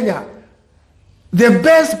even Kenya. The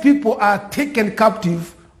best people are taken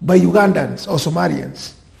captive by Ugandans or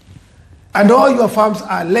Somalians. And all your farms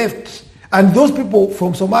are left. And those people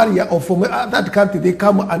from Samaria or from that country, they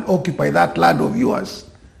come and occupy that land of yours.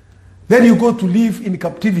 Then you go to live in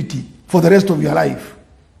captivity for the rest of your life.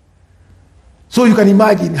 So you can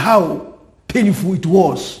imagine how painful it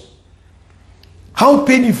was. How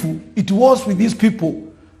painful it was with these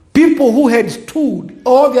people. People who had stood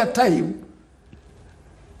all their time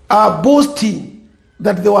are boasting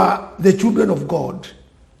that they were the children of God.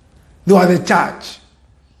 They were the church.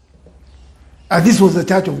 And this was the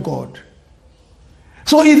church of God.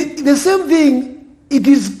 So the same thing, it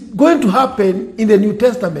is going to happen in the New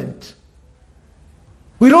Testament.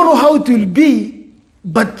 We don't know how it will be,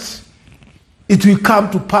 but it will come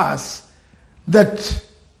to pass that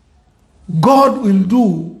God will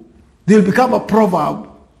do, they'll become a proverb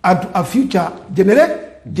and a future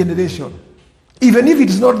generation. Even if it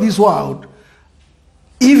is not this world,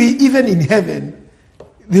 even in heaven,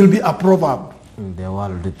 there will be a proverb. In the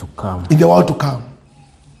world to come. In the world to come.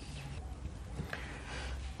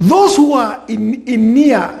 Those who are in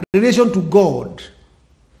near relation to God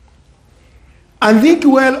and think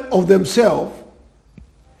well of themselves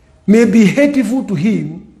may be hateful to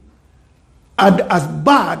him and as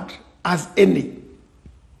bad as any.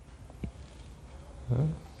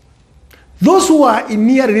 Those who are in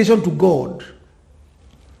near relation to God,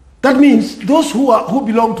 that means those who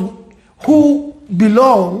belong to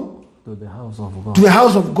the house of God. To the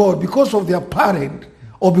house of God because of their parent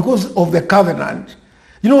or because of the covenant.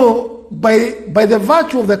 By the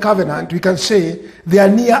virtue of the covenant, we can say they are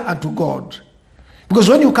near unto God. Because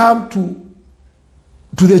when you come to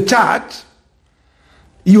the church,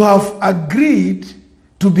 you have agreed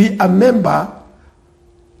to be a member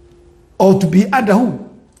or to be under who?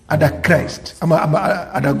 Under Christ,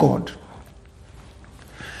 under God.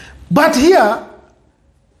 But here,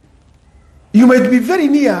 you might be very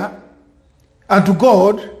near unto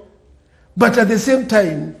God, but at the same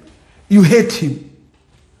time, you hate him.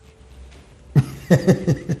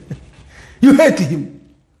 You hate him.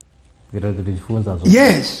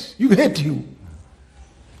 Yes, you hate him.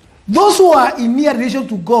 Those who are in near relation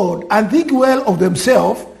to God and think well of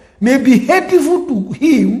themselves may be hateful to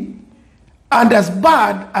him and as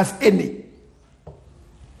bad as any.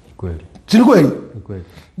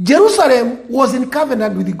 Jerusalem was in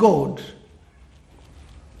covenant with God.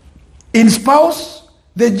 In spouse,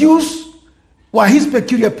 the Jews were his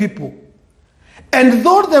peculiar people, and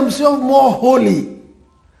thought themselves more holy,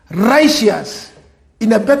 righteous,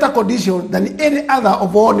 in a better condition than any other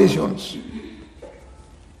of all nations.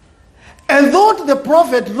 And thought the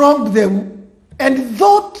prophet wronged them, and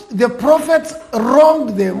thought the prophets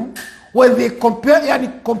wronged them when they compared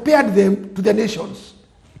them to the nations.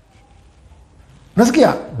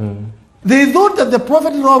 They thought that the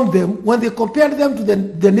prophet wronged them when they compared them to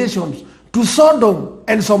the nations, to Sodom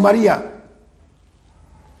and Samaria.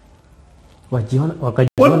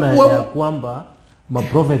 Wakajiona ya kwamba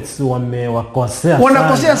maprophets wamewakosea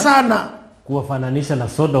wanakosea sana kuwafananisha na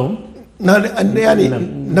Sodom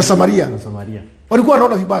na Samaria. Walikuwa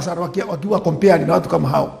wanaona vibaya sana wakiwa compared na watu kama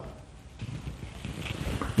hao.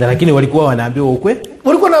 Na lakini walikuwa wanaambiwa ukweli.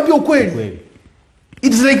 Walikuwa wanaambiwa ukweli.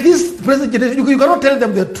 It's like this present generation. You cannot tell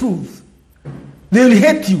them the truth. They will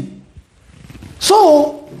hate you.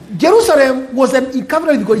 So Jerusalem was an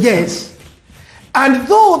covenant with God, yes. And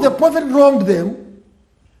though the prophet wronged them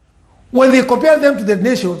when they compared them to the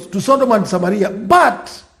nations, to Sodom and Samaria,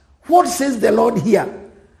 but what says the Lord here?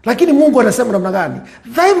 Lakini Mungu anasema namna gani?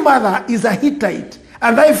 Thy mother is a Hittite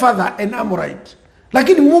and thy father an Amorite.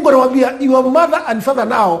 Lakini Mungu anamwambia your mother and father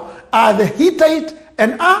now are the Hittite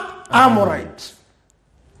and Amorite.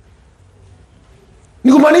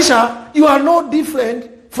 Ni kumaanisha you are no different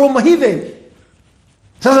from a heathen.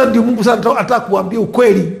 Sasa ndio Mungu sasa anataka kuambia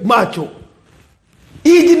ukweli macho.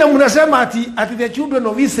 Hii jina mnasema ati the children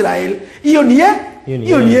of Israel, hiyo ni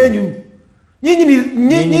yenu.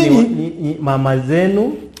 Nyinyi mama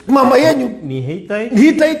zenu, mama yenu ni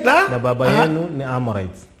Hittite na baba yenu ni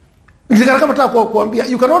Amorite. Nikana kama nataka kuambia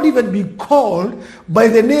you cannot even be called by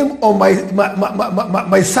the name of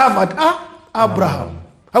my servant Abraham.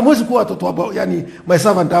 Hamwezi kuwa watoto yani my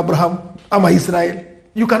servant Abraham ama Israel.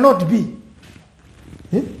 You cannot be.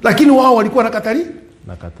 Lakini wao walikuwa nakatalia.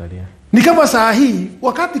 Ni kama saa hii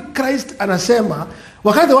wakati Christ anasema,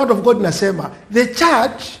 wakati the word of God inasema, the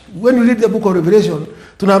church, when you read the book of Revelation,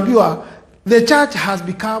 tunaambiwa the church has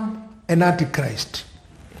become an antichrist.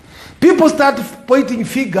 People start pointing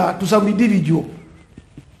finger to some individual,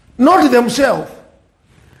 not themselves.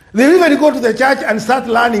 They even go to the church and start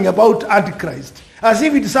learning about antichrist, as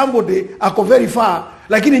if it's somebody ako very far,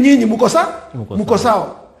 lakini nyinyi mko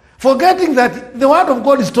sawa. Forgetting that the word of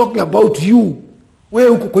God is talking about you. Wewe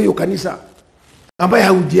uko kwa hiyo kanisa ambaye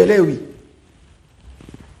haujielewi.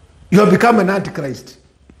 You have become an antichrist.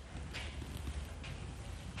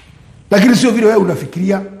 Lakini sio vile wewe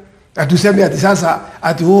unafikiria. Atuseme ati sasa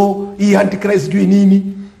ati hii antichrist juu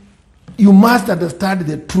nini? You must understand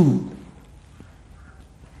the truth.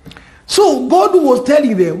 So God was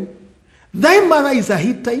telling them, thy mother is a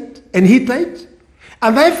Hittite,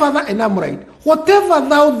 and thy father an Amorite. Whatever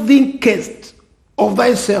thou thinkest of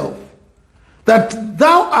thyself, that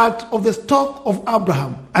thou art of the stock of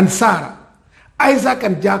Abraham and Sarah, Isaac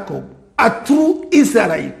and Jacob, a true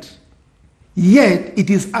Israelite, yet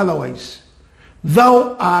it is otherwise.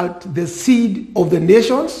 Thou art the seed of the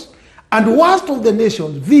nations, and worst of the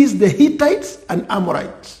nations, viz. The Hittites and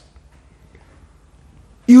Amorites.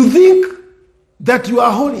 You think that you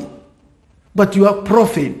are holy, but you are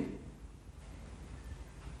profane.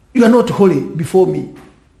 You are not holy before me.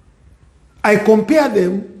 I compare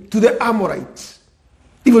them to the Amorites.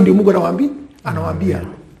 Hivyo ndio Mungu anawaambia.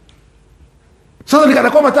 So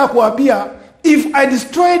nikana kwamba nataka kuambia, if I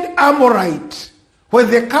destroyed Amorite when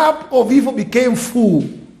the cup of evil became full,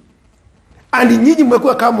 and nyinyi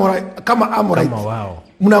mmekuwa kama Amorite,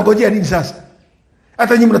 mnangojea nini sasa?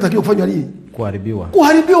 Hata nyinyi mnatakiwa kufanywa nini?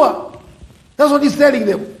 Kuharibiwa. That's what he's telling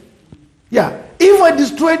them. Yeah, if I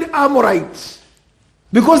destroyed Amorites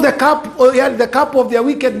because the cup of their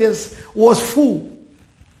wickedness was full,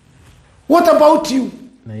 what about you?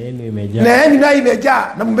 Na yenu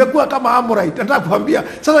imejaa. Na mmekuwa kama Amorite. Nataka kuambia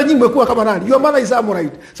sasa nyinyi mmekuwa kama nani? Your mother is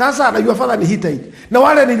Amorite. Sasa na your father ni Hittite. Na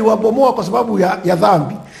wale niliwabomoa kwa sababu ya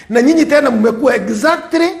dhambi. Na nyinyi tena mmekuwa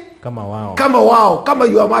exactly kama wao, kama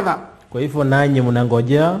your mother. Kwa hivyo nanyi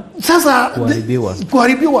mnangojea sasa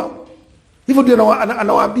kuharibiwa. Hivyo ndio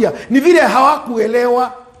anawaambia. Ni vile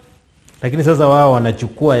hawakuelewa. Lakini sasa wao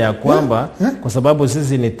wanachukua ya kwamba kwa sababu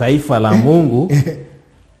sisi ni taifa la Mungu,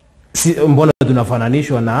 mbona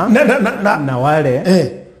tunafananishwa na wale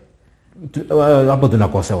hapo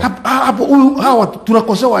tunakosewa. Hawa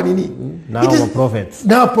tunakosewa nini? Na prophets.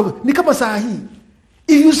 Ni kama saa hii.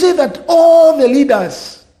 If you say that all the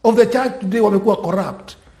leaders of the church today wamekuwa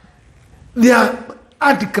corrupt, they are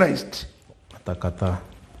antichrist. Watakata.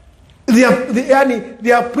 They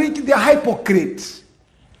are hypocrites.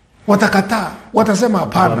 Watakata, watasema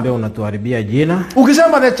hapana. Ambao unatuharibia jina.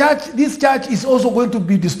 Ukisema this church is also going to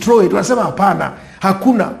be destroyed, wanasema hapana.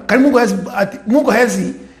 Hakuna. Kani Mungu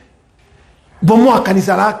hezi bomoa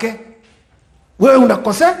kanisa lake. Wewe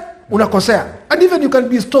unakosea. And even you can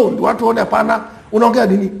be stoned. Watu waone hapana, unaongea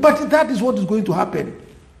nini? But that is what is going to happen.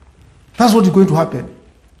 That's what is going to happen.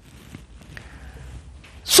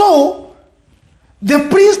 So the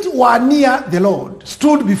priests were near the Lord,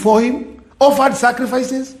 stood before him, offered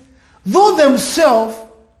sacrifices, though themselves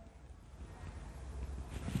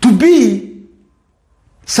to be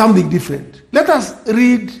something different. Let us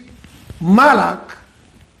read Malak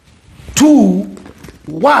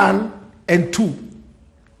 2:1 and 2.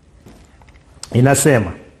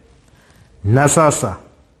 inasema, na sasa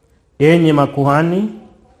enyi makuhani,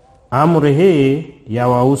 amri hii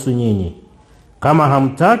yawahusu nyinyi. Kama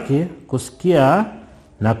hamtaki kusikia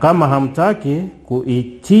na kama hamtaki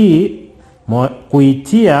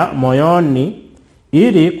kuitia moyoni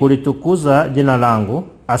ili kulitukuza jina langu,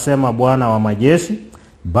 asema Bwana wa majeshi,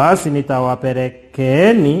 basi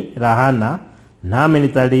nitawapelekeeni lahana,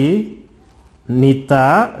 nami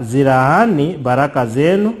nitazirahani baraka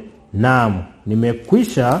zenu. Naam,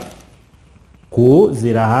 nimekwisha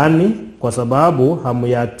kuzirahani kwa sababu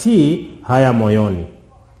hamuyatii haya moyoni.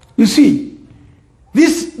 You see,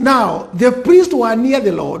 this now, the priests were near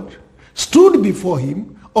the Lord, stood before him,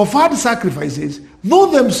 offered sacrifices,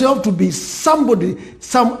 though themselves to be some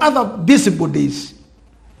other busybodies.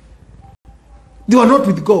 They were not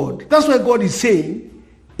with God. That's why God is saying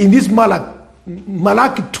in this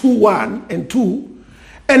Malachi 2:1 and 2,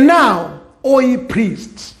 and now, O ye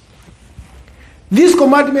priests, this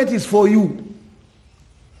commandment is for you.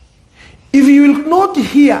 If you will not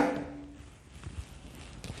hear,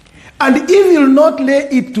 and if you will not lay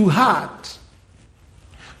it to heart,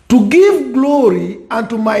 to give glory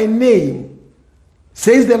unto my name,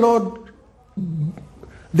 says the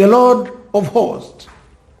Lord of hosts,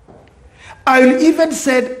 I will even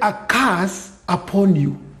set a curse upon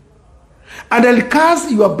you, and I'll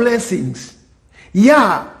curse your blessings.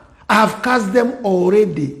 Yeah, I have cursed them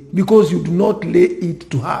already, because you do not lay it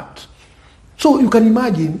to heart. So you can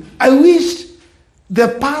imagine, I wish the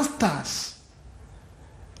pastors,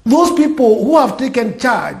 those people who have taken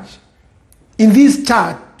charge in this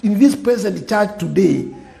church, in this present church today,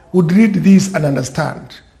 would read this and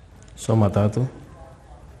understand. Soma 3.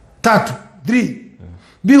 3.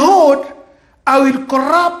 Behold, I will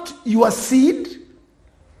corrupt your seed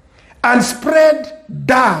and spread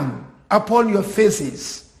dung upon your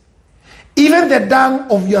faces, even the dung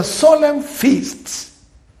of your solemn feasts,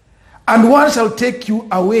 and one shall take you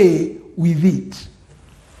away with it.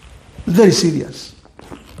 Very serious.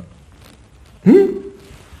 If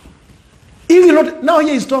you not, now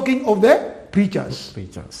here is talking of the preachers.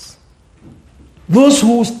 Those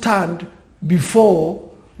who stand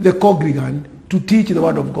before the congregant to teach the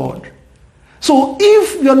word of God. So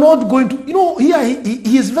if you're not going to, here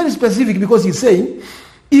he is very specific, because he's saying,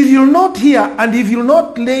 if you'll not hear and if you'll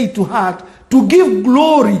not lay it to heart to give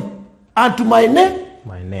glory unto my name.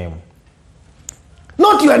 My name.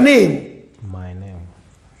 Not your name. My name.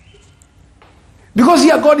 Because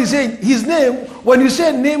here God is saying his name. When you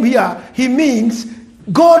say name here, he means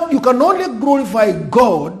God. You can only glorify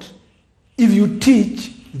God if you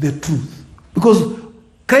teach the truth. Because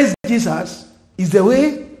Christ Jesus is the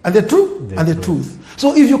way and the truth and the truth.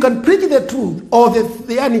 So if you can preach the truth, or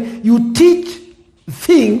you teach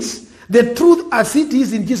things, the truth as it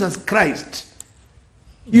is in Jesus Christ,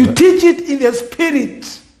 you teach it in the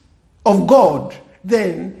Spirit of God,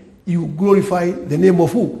 then you glorify the name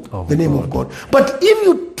of who? The name of God. But if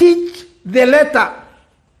you teach the letter,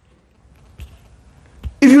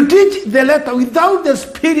 without the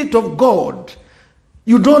Spirit of God,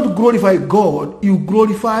 you don't glorify God, you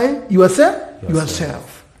glorify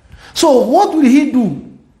yourself. So what will he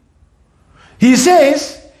do? He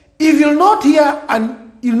says, if you'll not hear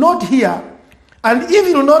and you'll not hear, and if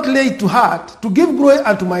you'll not lay it to heart to give glory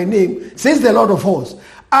unto my name, says the Lord of hosts,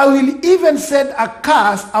 I will even set a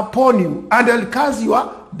curse upon you, and I'll curse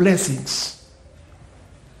your blessings.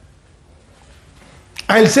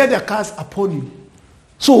 I'll set a curse upon you.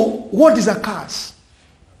 So what is a curse?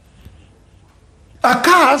 A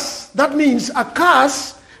curse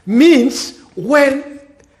means when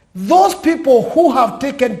those people who have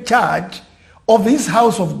taken charge of this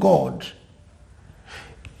house of God,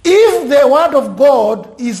 if the word of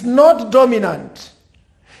God is not dominant,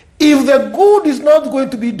 if the good is not going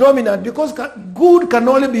to be dominant, because good can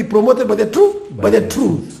only be promoted by the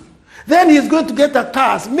truth, then he's going to get a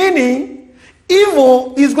curse, meaning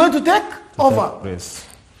evil is going to take over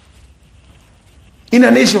in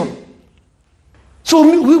a nation. So,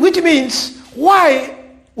 which means why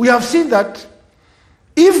we have seen that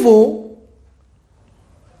evil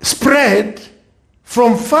spread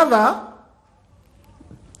from father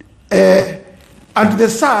unto the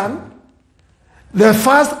son, the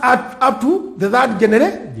first up to the third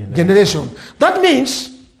generation. That means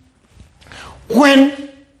when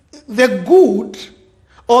the good,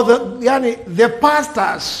 or the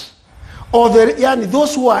pastors, or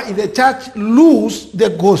those who are in the church lose the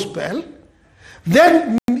gospel,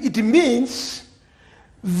 then it means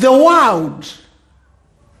the world,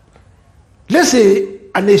 let's say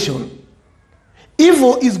a nation,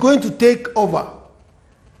 evil is going to take over,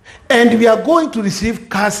 and we are going to receive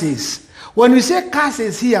curses. When we say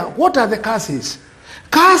curses here, what are the curses?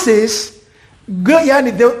 Curses,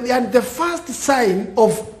 the first sign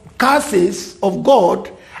of curses of God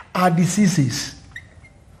are diseases.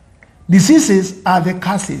 Diseases are the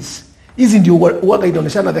curses. Hizi ndio waga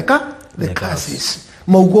inaoneshana the curses.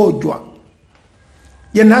 Maugonjwa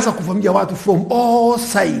yanaanza kuvamia watu from all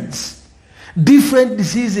sides. Different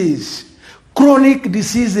diseases, chronic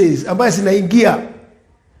diseases ambayo zinaingia.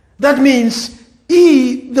 That means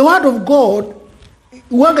the word of God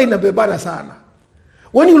waga inabebana sana.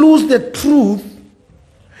 When you lose the truth,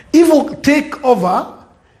 evil take over.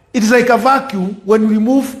 It is like a vacuum. When you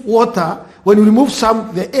remove water, when you remove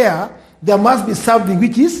the air, there must be something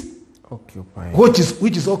which is occupying. Which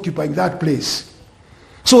is occupying that place.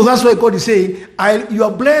 So that's why God is saying,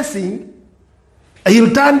 your blessing,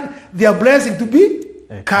 He'll turn their blessing to be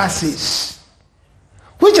curses.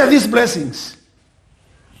 Which are these blessings?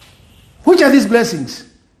 Which are these blessings?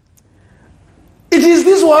 It is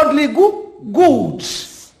these worldly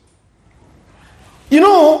goods. You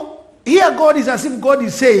know, here God is as if God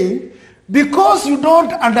is saying, because you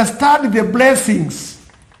don't understand the blessings,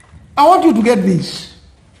 I want you to get this.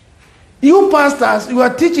 You pastors, you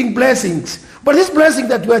are teaching blessings, but these blessings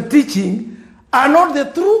that you are teaching are not the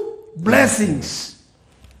true blessings.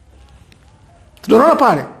 You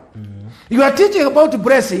are teaching about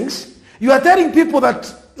blessings. You are telling people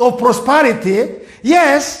that of prosperity.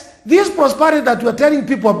 Yes, this prosperity that you are telling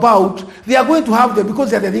people about, they are going to have them because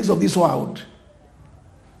they are the things of this world.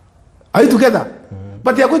 Are you together?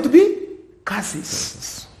 But they are going to be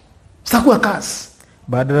curses. Zitakuwa curse.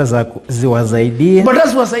 Badala za ziwasaidie. Badala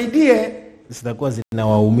ziwasaidie. Zitakuwa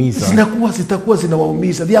zinawaumiza. Zitakuwa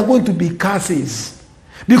zinawaumiza. They are going to be curses.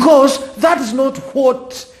 Because that is not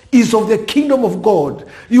what is of the kingdom of God.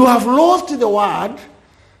 You have lost the word.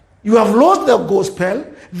 You have lost the gospel.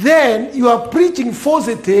 Then you are preaching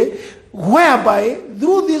falsity, whereby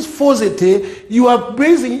through this falsity you are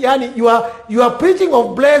praising, you are preaching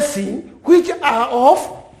of blessing which are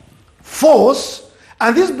of false,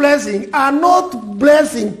 and these blessings are not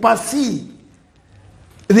blessing per se.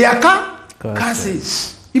 They are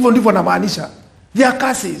curses. Even if wanamaanisha, they are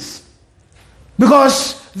curses.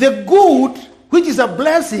 Because the good, which is a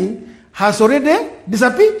blessing, has already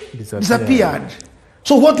disappeared.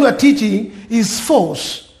 So what we are teaching is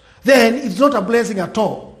false. Then it's not a blessing at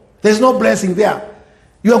all. There's no blessing there.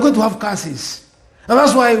 You are going to have curses. And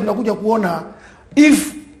that's why unakuja kuona,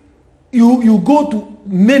 if you go to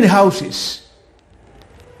many houses,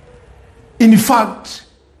 in fact,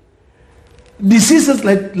 diseases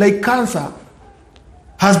like cancer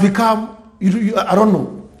has become, I don't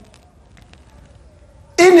know,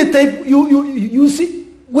 any type, you see,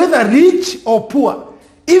 whether rich or poor,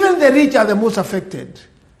 even the rich are the most affected.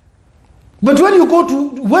 But when you go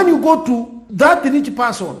to that rich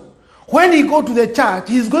person, when he go to the church,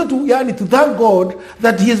 he is going to thank God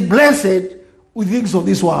that he is blessed with things of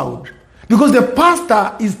this world. Because the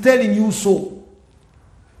pastor is telling you so.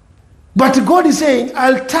 But God is saying,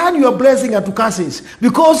 I'll turn your blessing into curses,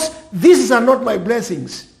 because these are not my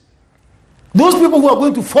blessings. Those people who are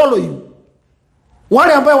going to follow you,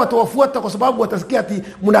 wale ambao watawafuata kwa sababu watasikia ati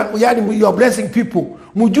you are blessing people,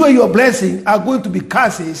 mjue your blessing are going to be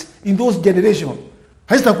curses in those generations.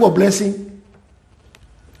 Haitakuwa blessing.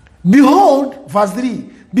 Behold, verse 3,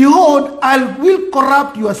 behold, I will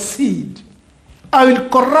corrupt your seed. I will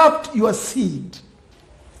corrupt your seed.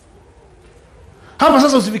 Hapa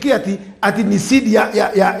sasa usifikie ati ni seed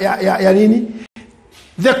ya nini?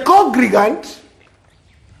 The congregant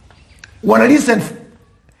wanna listen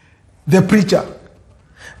the preacher.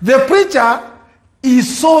 The preacher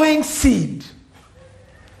is sowing seed.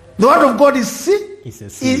 The word of God is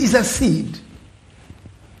a seed.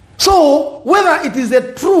 So whether it is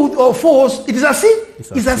the truth or false, it is a seed.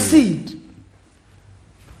 It's a seed.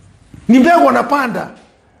 Ni mbegu wanapanda.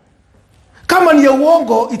 Kama ni ya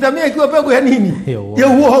uongo, itamea ikiwa mbegu ya nini? Ya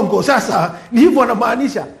uongo. Sasa ni hivyo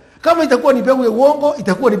wanamaanisha. Kama itakuwa ni mbegu ya uongo,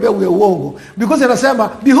 itakuwa ni mbegu ya uongo. Because anasema,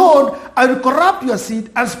 behold, I will corrupt your seed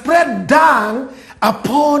and spread dung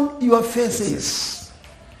upon your faces.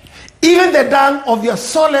 Even the dung of your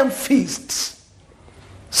solemn feasts.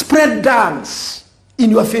 Spread dungs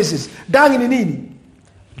in your faces. Dung ni nini?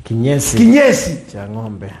 Kinyesi cha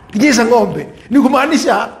ng'ombe. Kinyesi cha ng'ombe. Ni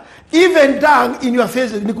kumaanisha even dung in your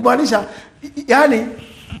faces. Ni kumaanisha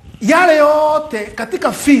yale yote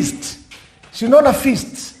katika feast. Sinaona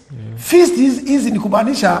feast. Feast hizi ni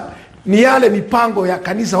kumaanisha ni yale mipango ya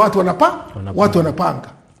kanisa watu wanapanga.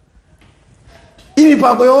 Hii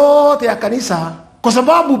mipango yote ya kanisa, kwa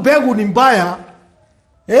sababu mbegu ni mbaya,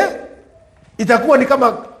 itakuwa ni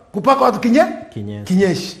kama kupaka watu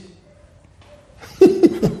kinyesi.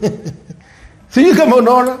 Sijui kama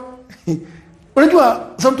unaona. Unajua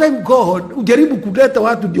sometimes God ujaribu kuleta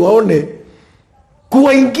watu ndio waone,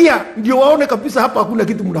 kuwaingia ndio waone kabisa hapa hakuna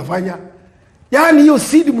kitu mnafanya. Yaani hiyo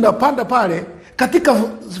seed mnapanda pale katika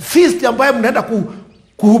feast ambayo mnaenda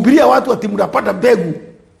kuhubiria watu ati mnapanda mbegu.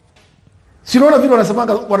 Si unaona vile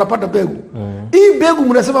wanasemanga wanapanda mbegu. Hii mbegu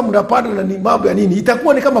mnasema mnapanda na ni mambo ya nini?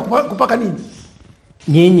 Itakuwa ni kama kupaka nini?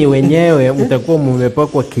 Nyinyi wenyewe mtakuwa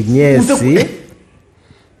mmepakwa kinyesi.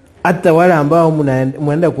 Hata wale ambao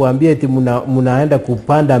mnaenda kuambia eti mnaenda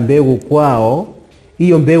kupanda mbegu kwao,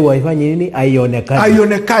 hiyo mbegu haifanyi nini?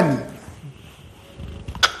 Haionekani.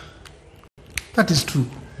 That is true.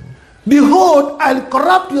 Behold, I'll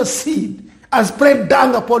corrupt your seed and spread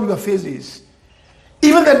dung upon your faces,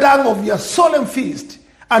 even the dung of your solemn feast,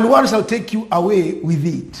 and one shall take you away with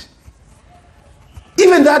it.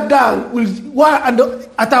 Even that dung will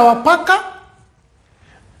atawapaka.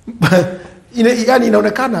 Yani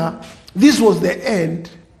inaonekana this was the end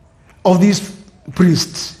of these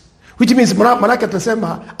priests, which means manake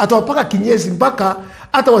atasema atawapaka kinyesi mpaka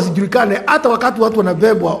hata wasijulikane, hata wakati watu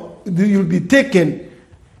wanabebwa you'll be taken,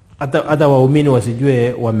 hata waumini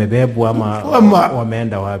wasijue wamebebwa ama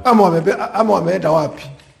wameenda wapi, ama wameenda wapi.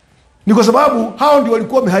 Ni kwa sababu hao ndio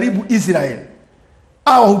walikuwa wameharibu Israel.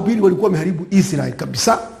 Hao wahubiri walikuwa wameharibu Israel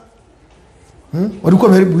kabisa.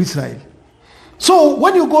 Walikuwa wameharibu Israel. So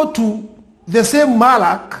when you go to the same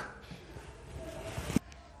Malak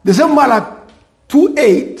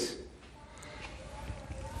 2:8,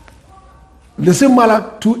 the same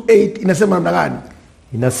Malak 2:8 inasema namna gani?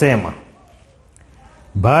 Inasema,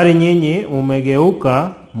 bali nyinyi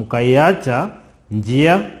umegeuka mkaiacha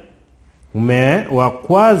njia,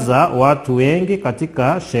 umewakwaza watu wengi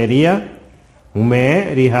katika sheria,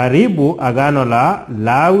 umeliharibu agano la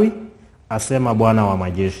Lawi, asema Bwana wa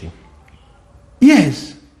majeshi.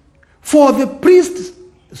 Yes. For the priests,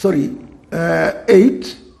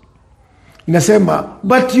 8 inasema,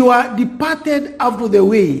 but you are departed out of the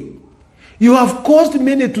way. You have caused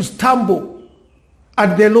many to stumble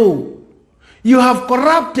at the law. You have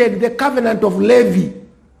corrupted the covenant of Levi,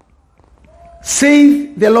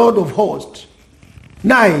 saith the Lord of hosts.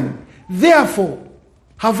 9. Therefore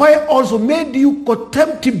have I also made you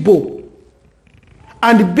contemptible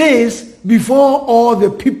and base before all the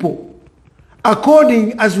people,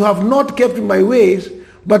 according as you have not kept my ways,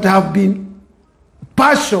 but have been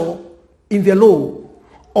partial in the law,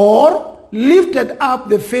 or lifted up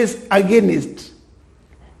the face against.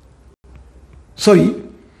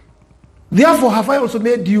 Therefore have I also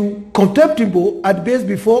made you contemptible and base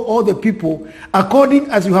before all the people, according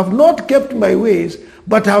as you have not kept my ways,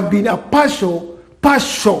 but have been a partial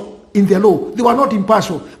in the law. They were not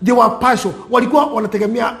impartial, they were partial. Walikuwa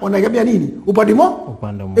wanategemea nini? Upande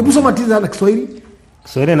mmoja. Hebu soma tiza na Kiswahili.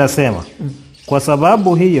 Kiswahili nasema, kwa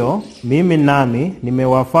sababu hiyo mimi nami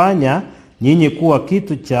nimewafanya nyinyi kuwa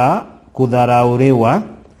kitu cha kudharauliwa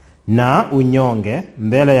na unyonge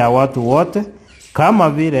mbele ya watu wote, kama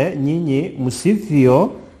vile nyinyi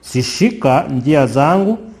msivyo sishika njia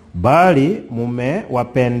zangu, bali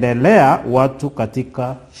mumewapendelea watu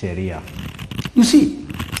katika sheria. You see,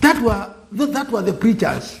 that were the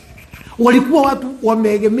preachers. Walikuwa watu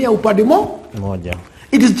wameegemea upande moja.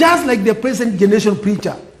 It is just like the present generation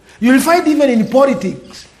preacher. You will find even in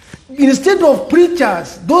politics, instead of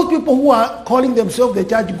preachers, those people who are calling themselves the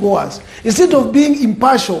church goers, instead of being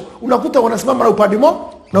impartial, unakuta wanasimama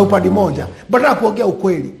na upande moja, badala kuongea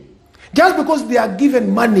ukweli. Just because they are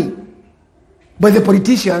given money by the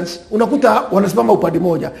politicians, unakuta wanasimama upande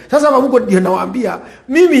moja. Sasa Mungu ndiye anawaambia,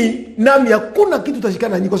 mimi nami hakuna kitu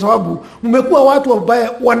tashikana nyinyi, kwa sababu mmekuwa watu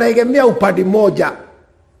ambao wanaegemea upande moja.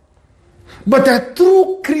 But a true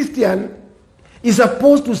Christian is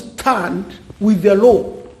supposed to stand with the law.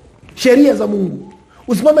 Sheria za Mungu.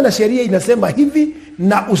 Usimame na sheria inasema hivi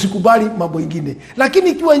na usikubali mambo mengine. Lakini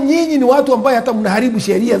ikiwa nyinyi ni watu ambao hata mnaharibu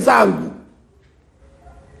sheria zangu,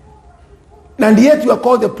 and yet you are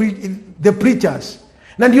called the preachers.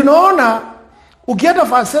 Na ndio unaona ukienda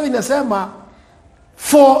verse 7 inasema,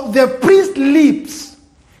 for the priest lips.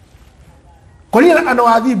 Kwa nini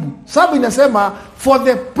anawaadhibu? Sababu inasema, for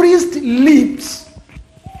the priest lips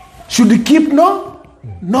should keep no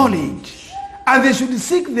knowledge, and they should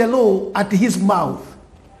seek the law at his mouth,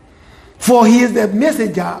 for he is the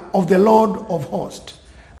messenger of the Lord of hosts.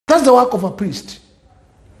 That's the work of a priest.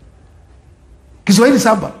 Kiswahili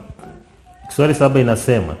 7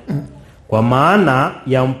 inasema, kwa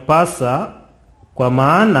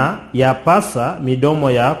maana yapasa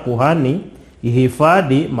midomo ya kuhani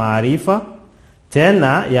ihifadhi maarifa,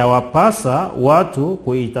 tena yawapasa watu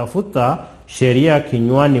kuitafuta sheria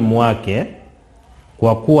kinywani mwake,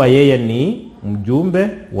 kwa kuwa yeye ni mjumbe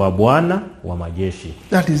wa Bwana wa majeshi.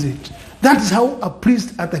 That is it. That is how a priest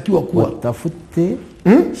atakiwa kuwa. Watafute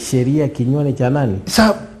sheria kinywani cha nani?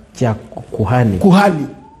 Cha kuhani. Kuhani.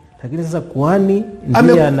 Lakini sasa kuhani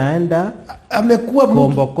ndiye anaenda amekuwa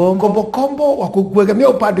kombo wa kuegemea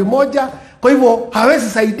upande mmoja, kwa hivyo hawezi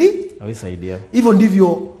saidia. Hivyo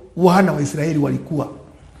ndivyo wana wa Israeli walikuwa.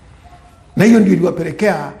 Na hiyo ndio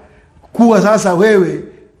iliwapelekea kuwa sasa wewe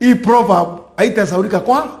hii proverb haitasaulika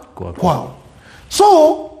kwao. So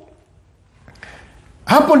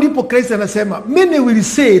hapo ndipo Kristo anasema, many will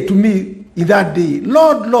say to me in that day,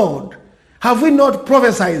 Lord, Lord, have we not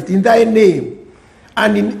prophesied in thy name,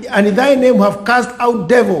 and in thy name have cast out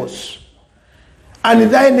devils, and in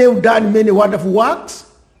thy name done many wonderful works?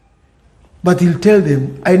 But he'll tell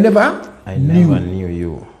them, I never knew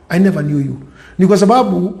you. I never knew you. Ni kwa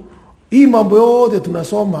sababu hii mambo yote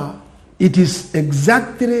tunasoma, it is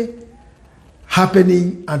exactly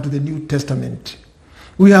happening unto the New Testament.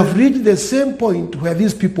 We have reached the same point where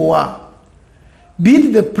these people are. Be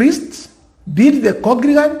it the priests, be it the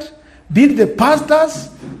congregant, be it the pastors,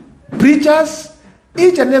 preachers,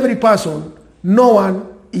 each and every person, no one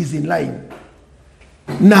is in line.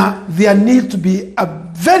 Now, there needs to be a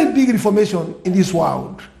very big reformation in this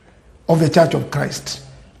world of the Church of Christ.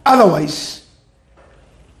 Otherwise,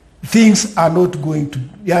 things are not going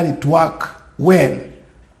to work well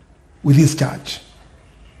with this church.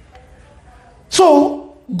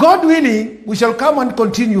 So, God willing, we shall come and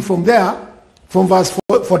continue from there, from verse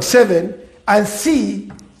 47, and see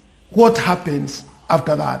what happens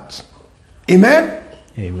after that. Amen?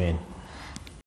 Amen.